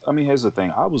 because here's the thing,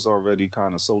 I was already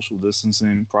kind of social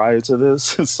distancing prior to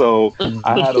this, so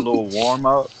I had a little warm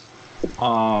up.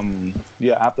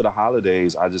 After the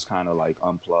holidays, I just kind of like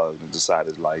unplugged and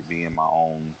decided to like be in my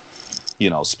own,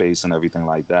 space and everything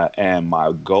like that. And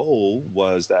my goal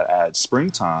was that at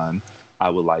springtime, I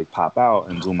would like pop out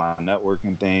and do my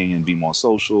networking thing and be more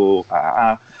social.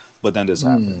 But then this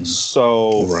happened.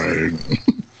 So, right.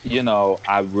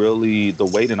 I really, the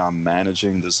way that I'm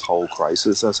managing this whole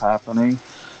crisis that's happening,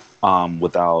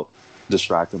 without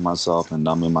distracting myself and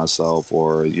numbing myself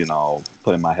or,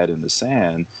 putting my head in the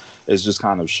sand, it's just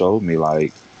kind of showed me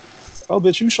like, oh,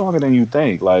 bitch, you stronger than you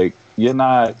think. Like, you're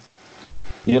not,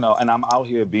 and I'm out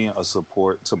here being a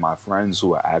support to my friends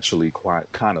who are actually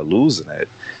quite kind of losing it.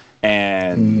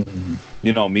 And,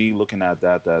 me looking at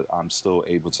that I'm still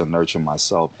able to nurture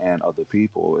myself and other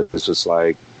people. It's just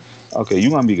like, okay,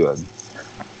 you're going to be good.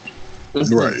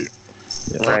 Right.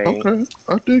 Yeah. Right. Okay.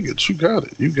 I dig it. You got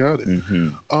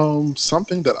it.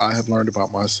 Something that I have learned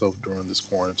about myself during this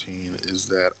quarantine is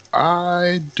that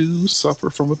I do suffer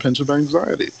from a pinch of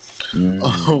anxiety.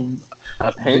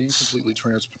 A Being pinch. completely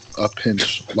a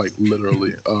pinch, like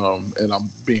literally, and I'm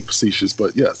being facetious,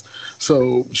 but yes.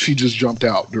 So she just jumped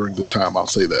out during the time. I'll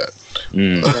say that.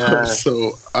 Yes.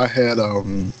 So I had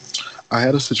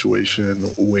a situation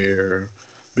where,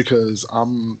 because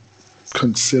I'm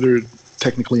considered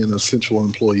technically an essential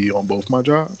employee on both my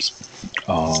jobs,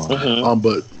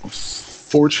 but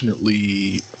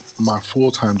fortunately, my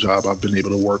full-time job, I've been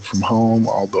able to work from home,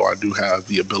 although I do have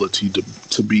the ability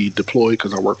to be deployed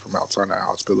because I work from outside the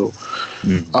hospital.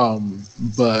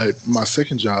 But my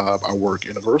second job, I work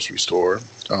in a grocery store,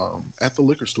 at the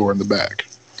liquor store in the back.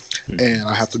 And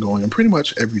I have to go in pretty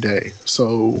much every day.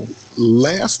 So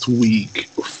last week,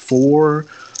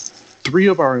 three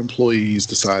of our employees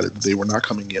decided that they were not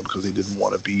coming in because they didn't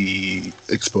want to be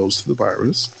exposed to the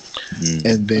virus.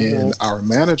 And then our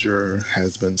manager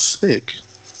has been sick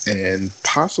and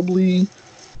possibly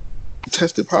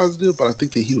tested positive, but I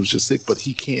think that he was just sick, but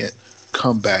he can't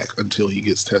come back until he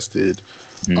gets tested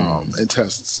and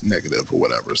tests negative or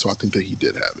whatever. So I think that he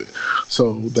did have it.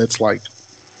 So that's like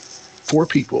 4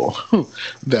 people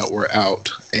that were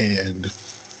out, and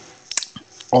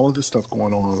all of this stuff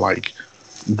going on, like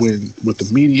with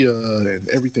the media and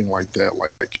everything like that,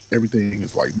 like everything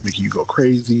is like making you go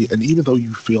crazy. And even though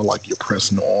you feel like you're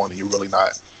pressing on and you're really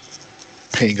not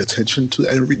paying attention to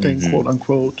everything, quote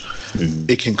unquote,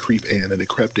 it can creep in, and it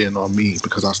crept in on me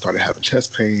because I started having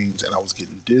chest pains and I was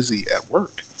getting dizzy at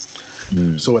work.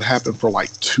 So it happened for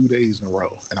like 2 days in a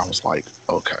row, and I was like,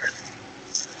 okay,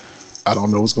 I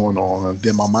don't know what's going on.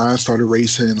 Then my mind started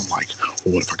racing. I'm like,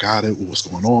 well, what if I got it? What's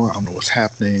going on? I don't know what's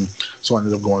happening. So I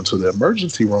ended up going to the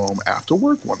emergency room after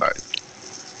work one night.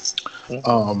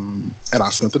 And I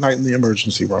spent the night in the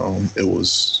emergency room. It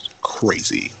was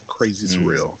crazy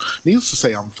surreal. Needless to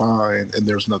say, I'm fine and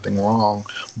there's nothing wrong,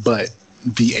 but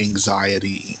the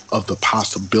anxiety of the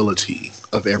possibility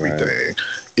of everything,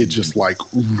 it just like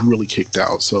really kicked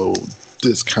out. So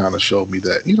this kind of showed me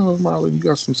that, Marlon, you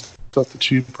got some stuff that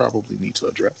you probably need to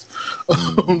address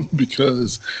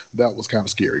because that was kind of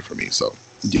scary for me. So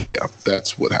yeah,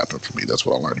 that's what happened for me. That's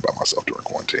what I learned about myself during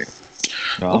quarantine.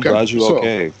 I'm glad you're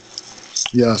okay.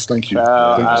 Yes, thank you.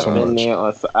 Thank you so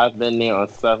much. I've been there on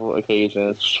several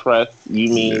occasions. Trust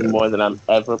you mean more than I'm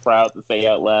ever proud to say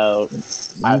out loud.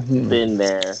 I've been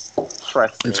there.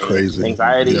 Trust me. It's crazy.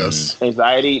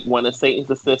 Anxiety, one of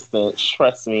Satan's assistants,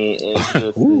 trust me, is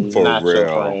just not your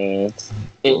friend.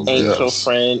 It ain't your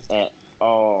friend at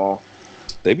all.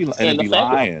 They be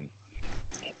lying.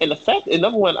 And the fact, and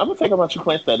number one, I'm gonna take about you,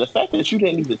 Quincy. The fact that you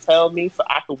didn't even tell me so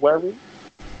I could worry.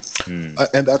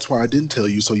 And that's why I didn't tell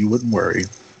you, so you wouldn't worry.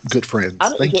 Good friends.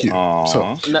 Thank you.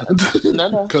 So, no.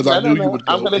 Because I knew you would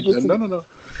go. I'm gonna get no.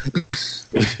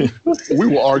 We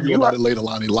will argue about it later,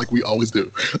 Lonnie, like we always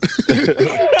do.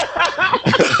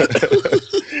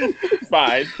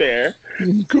 Fine, fair.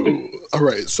 Cool. All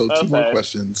right, so 2 more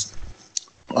questions.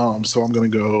 So I'm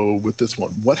going to go with this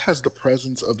one. What has the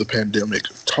presence of the pandemic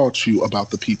taught you about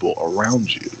the people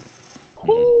around you?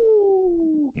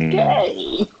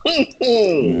 Okay.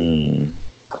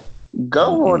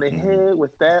 Go on ahead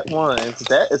with that one.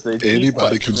 That is a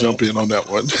anybody can jump in on that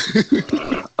one.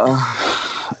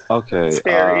 Okay.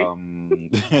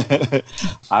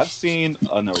 I've seen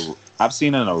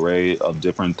an array of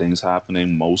different things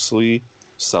happening, mostly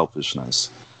selfishness,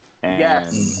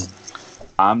 and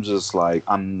I'm just like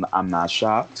I'm not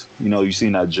shocked. You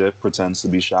seen that GIF, pretends to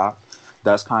be shocked.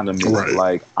 That's kind of me. Right.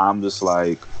 Like I'm just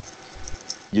like.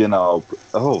 That's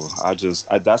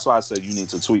why I said you need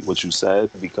to tweet what you said,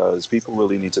 because people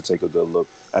really need to take a good look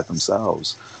at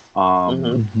themselves.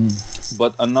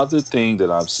 But another thing that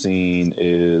I've seen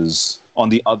is on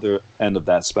the other end of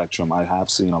that spectrum, I have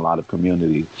seen a lot of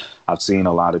community. I've seen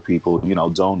a lot of people,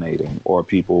 donating, or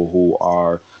people who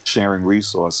are sharing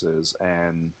resources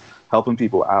and helping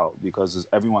people out, because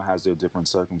everyone has their different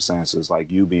circumstances,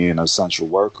 like you being an essential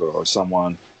worker or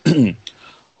someone who,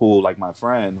 like my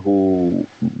friend who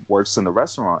works in the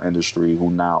restaurant industry, who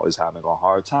now is having a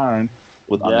hard time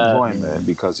with unemployment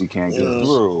because he can't get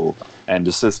through, and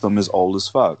the system is old as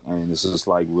fuck, and it's just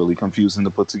like really confusing to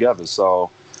put together.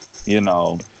 So,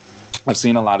 I've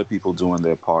seen a lot of people doing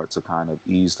their part to kind of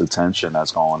ease the tension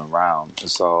that's going around.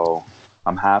 And so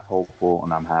I'm half hopeful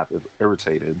and I'm half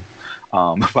irritated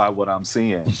by what I'm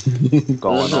seeing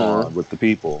going on with the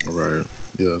people. Right.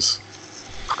 Yes.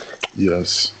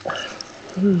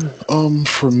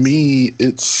 For me,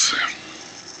 it's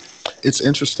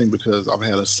interesting because I've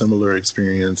had a similar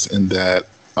experience in that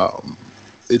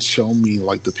it's shown me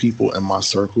like the people in my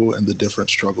circle and the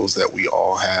different struggles that we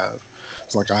all have.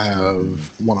 It's like I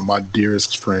have one of my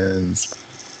dearest friends,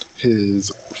 his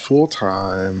full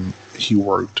time, he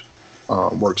worked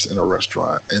works in a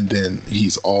restaurant, and then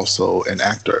he's also an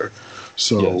actor.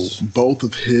 So Yes. both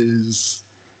of his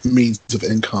means of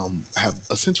income have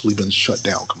essentially been shut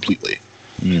down completely.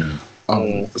 Mm.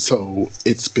 So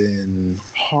it's been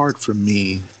hard for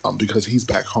me because he's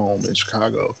back home in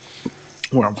Chicago,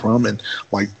 where I'm from, and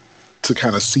like to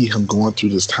kind of see him going through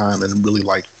this time and really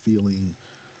like feeling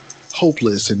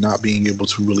hopeless and not being able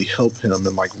to really help him,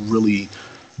 and like really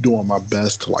doing my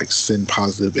best to like send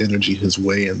positive energy his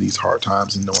way in these hard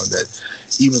times, and knowing that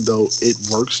even though it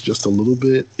works just a little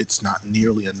bit, it's not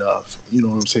nearly enough. You know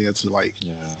what I'm saying? To like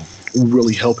Yeah.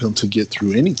 really help him to get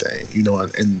through anything, you know,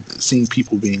 and seeing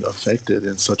people being affected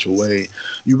in such a way,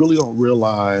 you really don't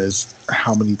realize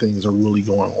how many things are really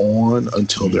going on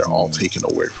until they're all taken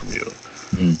away from you.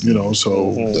 You know,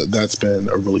 so that's been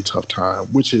a really tough time,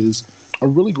 which is a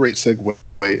really great segue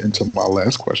into my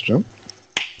last question.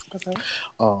 Okay.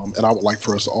 And I would like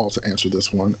for us all to answer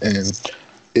this one. And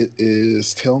it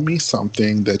is, tell me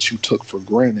something that you took for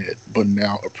granted, but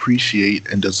now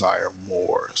appreciate and desire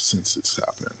more since it's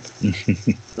happened.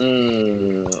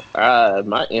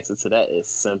 My answer to that is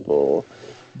simple.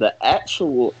 The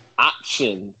actual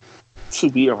option to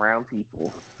be around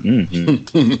people.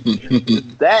 That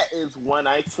is one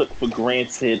I took for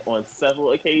granted on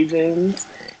several occasions.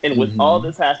 And with all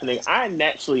this happening, I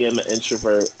naturally am an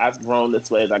introvert. I've grown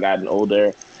this way as I've gotten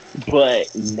older.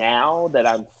 But now that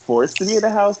I'm forced to be in the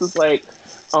house, it's like,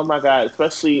 oh my God,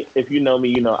 especially if you know me,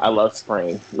 you know I love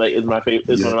spring. Like, it's my favorite.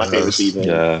 It's one of my favorite seasons.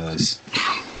 Yes.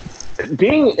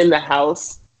 Being in the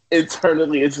house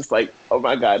internally is just like, oh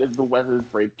my God, if the weather's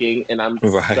breaking and I'm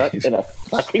stuck in a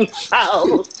fucking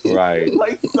house. Right.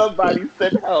 Like, somebody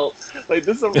send help. Like,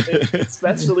 this is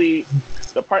especially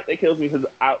the part that kills me, because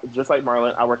just like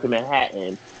Marlon, I work in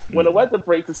Manhattan. When the weather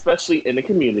breaks, especially in the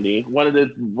community, one of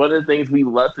the things we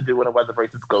love to do when the weather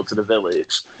breaks is go to the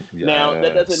village. Yes. Now,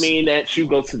 that doesn't mean that you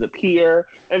go to the pier.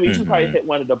 I mean, you probably hit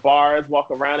one of the bars, walk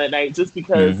around at night, just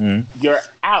because you're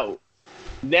out.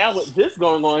 Now with this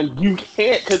going on, you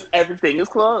can't, because everything is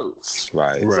closed.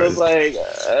 Right. So it's like,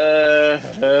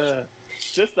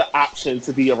 just the option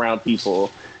to be around people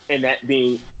and that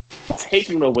being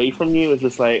taken away from you is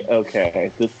just like,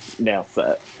 okay, this now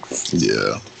sucks.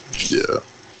 Yeah.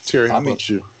 Terry, how I mean, about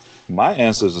you? My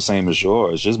answer is the same as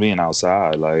yours. Just being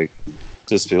outside, like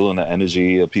just feeling the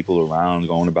energy of people around,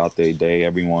 going about their day.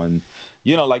 Everyone,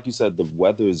 you know, like you said, the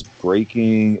weather is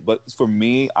breaking. But for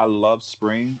me, I love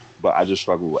spring, but I just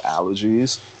struggle with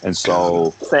allergies, and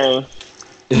so same.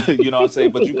 you know what I'm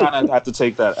saying. But you kind of have to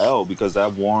take that L, because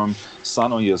that warm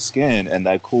sun on your skin and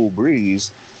that cool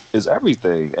breeze is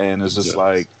everything. And it's just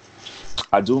like,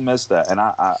 I do miss that, and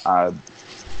I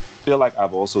feel like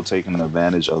I've also taken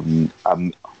advantage of.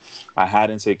 I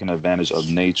hadn't taken advantage of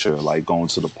nature, like going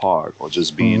to the park or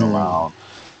just being around,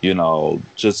 you know,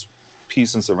 just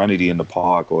peace and serenity in the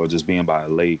park, or just being by a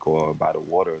lake or by the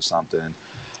water or something.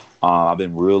 I've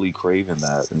been really craving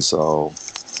that, and so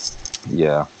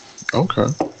yeah. Okay.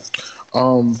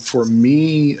 For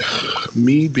me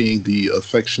being the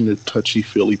affectionate,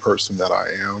 touchy-feely person that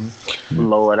I am,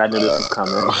 Lord, I knew this was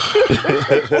coming.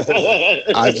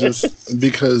 I just,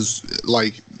 because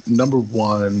like, number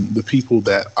one, the people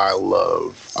that I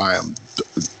love, I am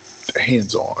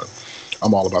hands-on.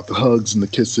 I'm all about the hugs and the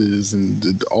kisses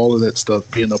and all of that stuff,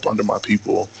 being up under my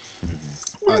people.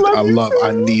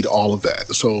 I need all of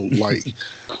that. So like,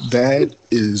 that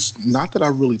is not that I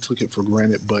really took it for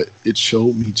granted, but it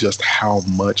showed me just how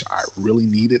much I really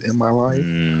need it in my life.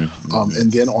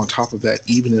 And then on top of that,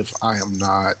 even if I am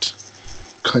not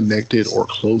connected or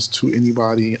close to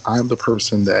anybody, I'm the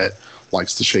person that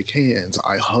likes to shake hands.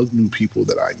 I hug new people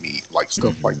that I meet, like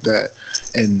stuff like that.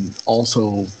 And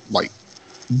also, like,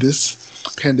 this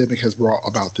pandemic has brought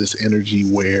about this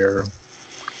energy where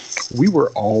we were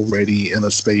already in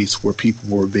a space where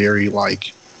people were very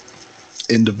like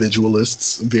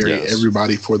individualists, very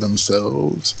everybody for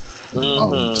themselves.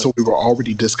 So we were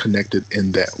already disconnected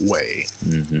in that way.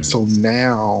 So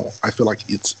now I feel like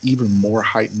it's even more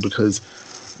heightened, because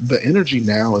the energy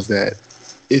now is that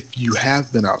if you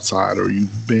have been outside or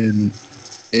you've been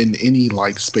in any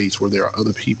like space where there are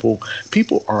other people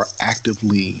are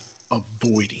actively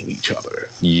avoiding each other.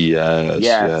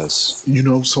 Yes. You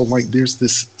know, so like there's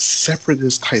this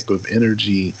separatist type of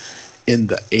energy in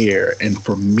the air, and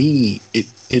for me it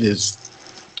is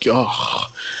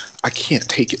I can't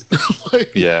take it.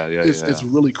 Like, it's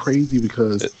really crazy,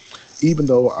 because even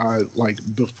though I, like,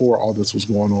 before all this was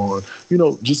going on, you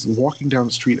know, just walking down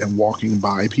the street and walking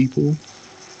by people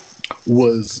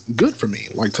was good for me.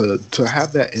 Like, to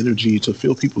have that energy, to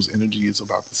feel people's energies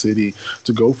about the city,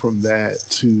 to go from that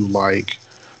to like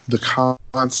the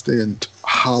constant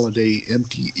holiday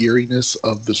empty eeriness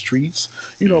of the streets.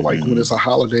 You know, like when it's a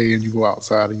holiday and you go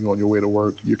outside and you're on your way to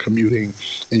work, you're commuting,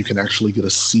 and you can actually get a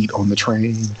seat on the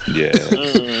train. Yeah.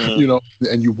 You know,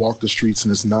 and you walk the streets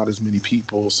and it's not as many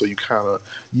people, so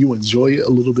you enjoy it a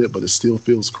little bit, but it still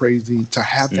feels crazy. To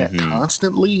have that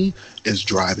constantly is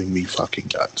driving me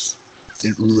fucking nuts.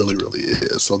 It really, really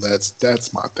is. So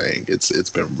that's my thing. It's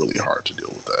been really hard to deal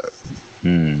with that.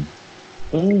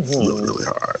 Really, really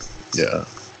hard. Yeah.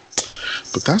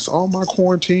 But that's all my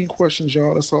quarantine questions,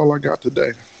 y'all. That's all I got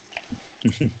today.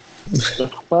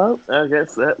 Well, I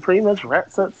guess that pretty much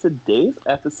wraps up today's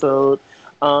episode.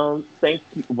 Thank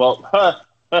you. Well,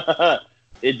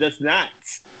 it does not.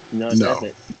 No, it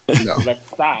doesn't. No. Let's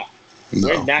stop. No.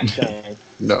 We're not done.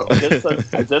 No.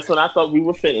 Just when I thought we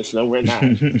were finished. No, we're not.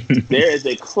 There is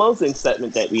a closing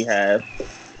segment that we have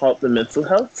called the mental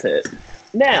health tip.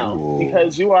 Now,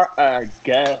 because you are our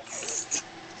guest,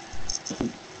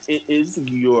 it is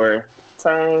your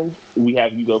turn. We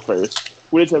have you go first.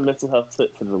 What is your mental health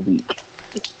tip for the week?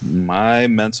 My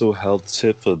mental health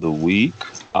tip for the week?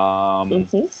 My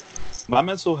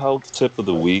mental health tip for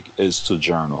the week is to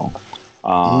journal.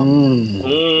 I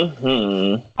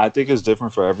think it's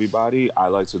different for everybody. I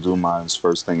like to do mine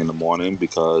first thing in the morning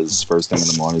because first thing in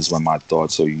the morning is when my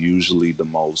thoughts are usually the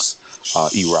most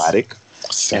erratic.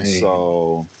 Same. And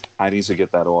so I need to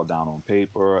get that all down on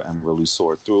paper and really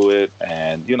sort through it.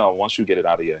 And, you know, once you get it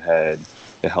out of your head,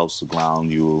 it helps to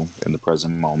ground you in the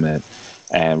present moment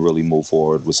and really move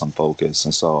forward with some focus.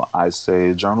 And so I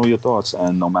say journal your thoughts,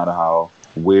 and no matter how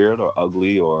weird or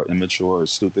ugly or immature or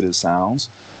stupid it sounds,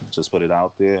 just put it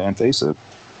out there and face it.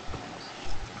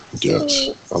 Yes,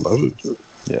 I love it.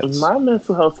 Yes. My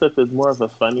mental health tip is more of a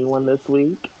funny one this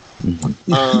week.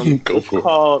 It's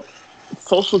called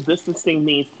social distancing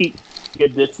means keep your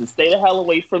distance. Stay the hell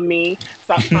away from me.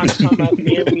 Stop trying to come up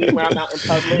near me when I'm out in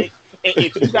public. And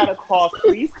if you got a cough,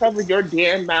 please cover your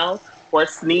damn mouth or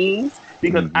sneeze,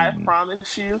 because I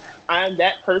promise you, I'm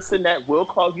that person that will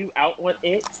call you out on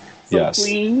it. So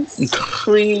please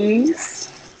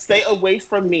stay away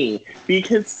from me. Be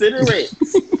considerate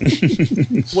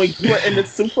when you are in the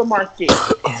supermarket.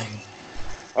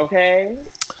 Okay?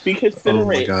 Be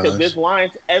considerate, because there's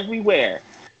lines everywhere.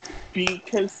 Be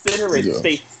considerate. Yeah.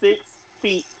 Stay 6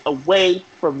 feet away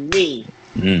from me.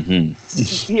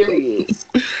 Period.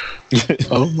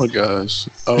 Oh my gosh.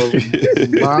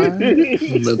 My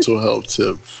mental health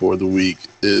tip for the week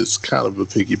is kind of a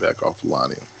piggyback off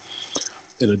Lonnie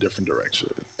in a different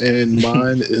direction. And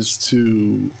mine is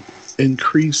to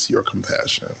increase your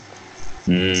compassion.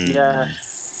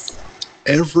 Yes.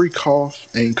 Every cough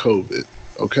ain't COVID,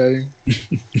 okay?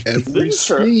 Every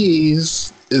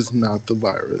sneeze is not the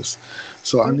virus.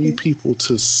 So I need people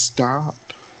to stop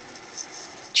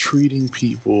treating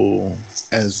people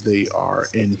as they are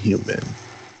inhuman.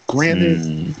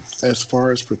 Granted, as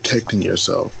far as protecting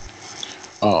yourself,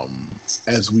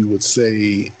 as we would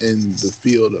say in the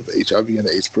field of HIV and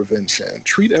AIDS prevention,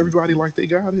 treat everybody like they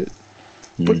got it,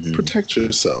 but protect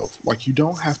yourself. Like, you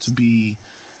don't have to be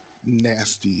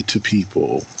nasty to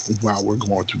people while we're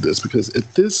going through this, because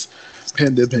if this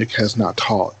pandemic has not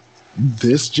taught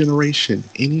this generation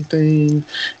anything,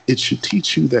 it should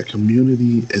teach you that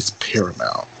community is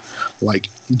paramount. Like,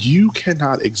 you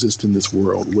cannot exist in this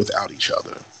world without each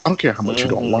other. I don't care how much you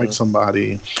don't like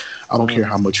somebody. I don't care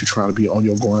how much you're trying to be on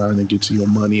your grind and get to your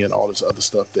money and all this other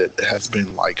stuff that has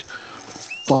been like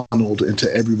funneled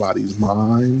into everybody's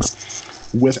minds.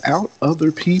 Without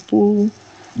other people,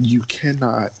 you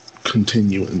cannot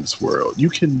continue in this world. You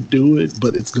can do it,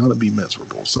 but it's going to be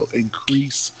miserable. So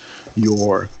increase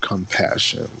your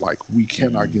compassion. Like, we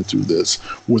cannot get through this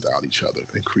without each other.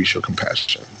 Increase your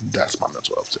compassion. That's my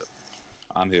mental health tip.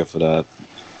 I'm here for that.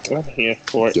 I'm here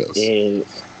for it.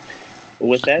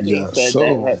 With that being said,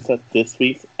 that wraps up this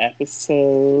week's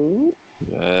episode.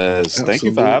 Yes. Absolutely. Thank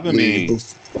you for having me.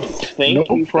 No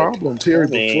problem. Terry,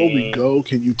 before we go,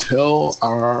 can you tell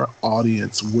our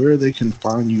audience where they can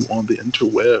find you on the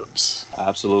interwebs?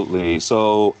 Absolutely.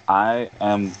 So I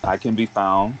can be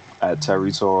found at Terry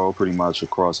Torro pretty much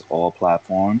across all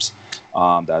platforms.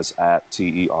 That's at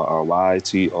TerryTorro.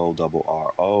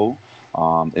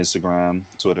 Instagram,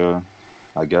 Twitter.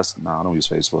 I guess I don't use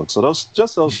Facebook. So those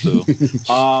two.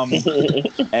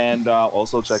 And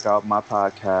also check out my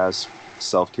podcast,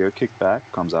 Self-Care Kickback.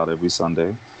 Comes out every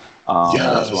Sunday.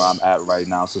 That's where I'm at right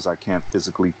now, since I can't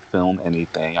physically film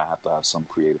anything. I have to have some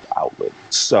creative outlet.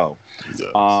 So,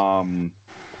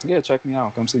 check me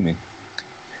out. Come see me.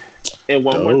 And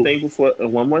one more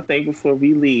thing before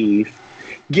we leave.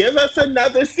 Give us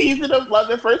another season of Love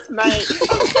at First Night.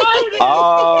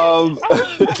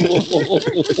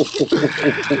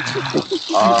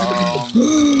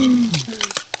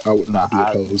 I would not be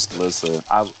opposed. Listen,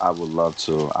 I would love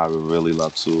to. I would really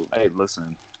love to. Hey,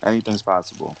 listen, anything's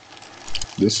possible.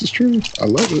 This is true. I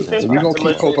love it. We're gonna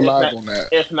keep hope alive on that.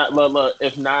 If not, look,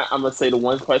 if not, I'm gonna say the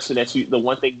one question the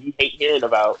one thing you hate hearing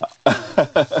about.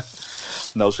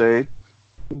 No shade.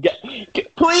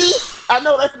 Please, I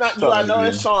know that's not you. I know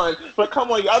it's Sean, but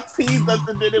come on, y'all teased us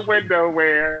and then it went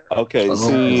nowhere. Okay,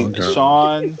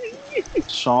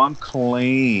 Sean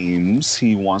claims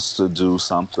he wants to do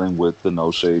something with the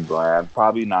No Shade brand.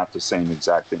 Probably not the same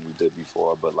exact thing we did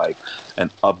before, but like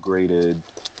an upgraded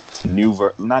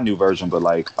not new version, but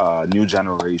like new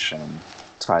generation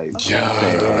type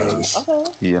thing.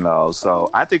 You know, so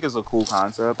I think it's a cool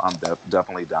concept. I'm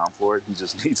definitely down for it. He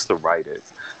just needs to write it.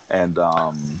 And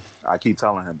I keep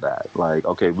telling him that, like,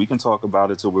 okay, we can talk about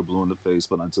it till we're blue in the face,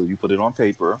 but until you put it on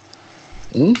paper,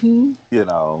 you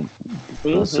know,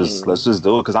 let's just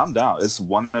do it, because I'm down. It's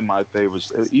one of my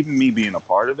favorites. Even me being a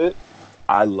part of it,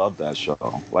 I love that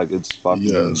show. Like, it's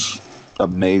fucking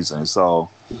amazing. So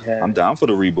I'm down for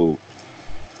the reboot.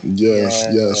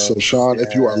 Yes. So, Sean,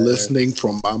 if you are listening,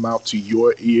 from my mouth to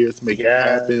your ears, make it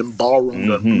happen. Ballroom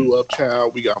done blew up,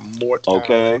 child. We got more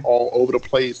time all over the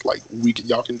place. Like,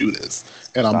 y'all can do this,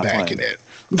 and I'm backing it.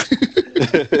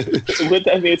 With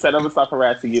that being said, I'm gonna stop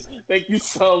harassing you. Thank you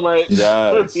so much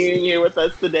for being here with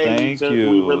us today. Thank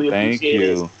you. We really appreciate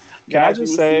it. Can I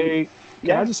just say,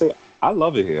 I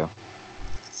love it here.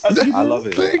 I love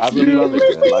it. I really love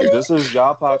it. Man. Like, this is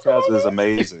y'all podcast is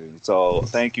amazing. So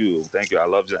thank you. I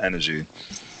love your energy.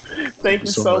 Thank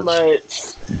you so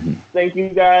much. Thank you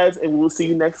guys, and we'll see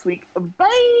you next week.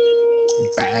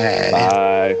 Bye.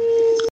 Bye.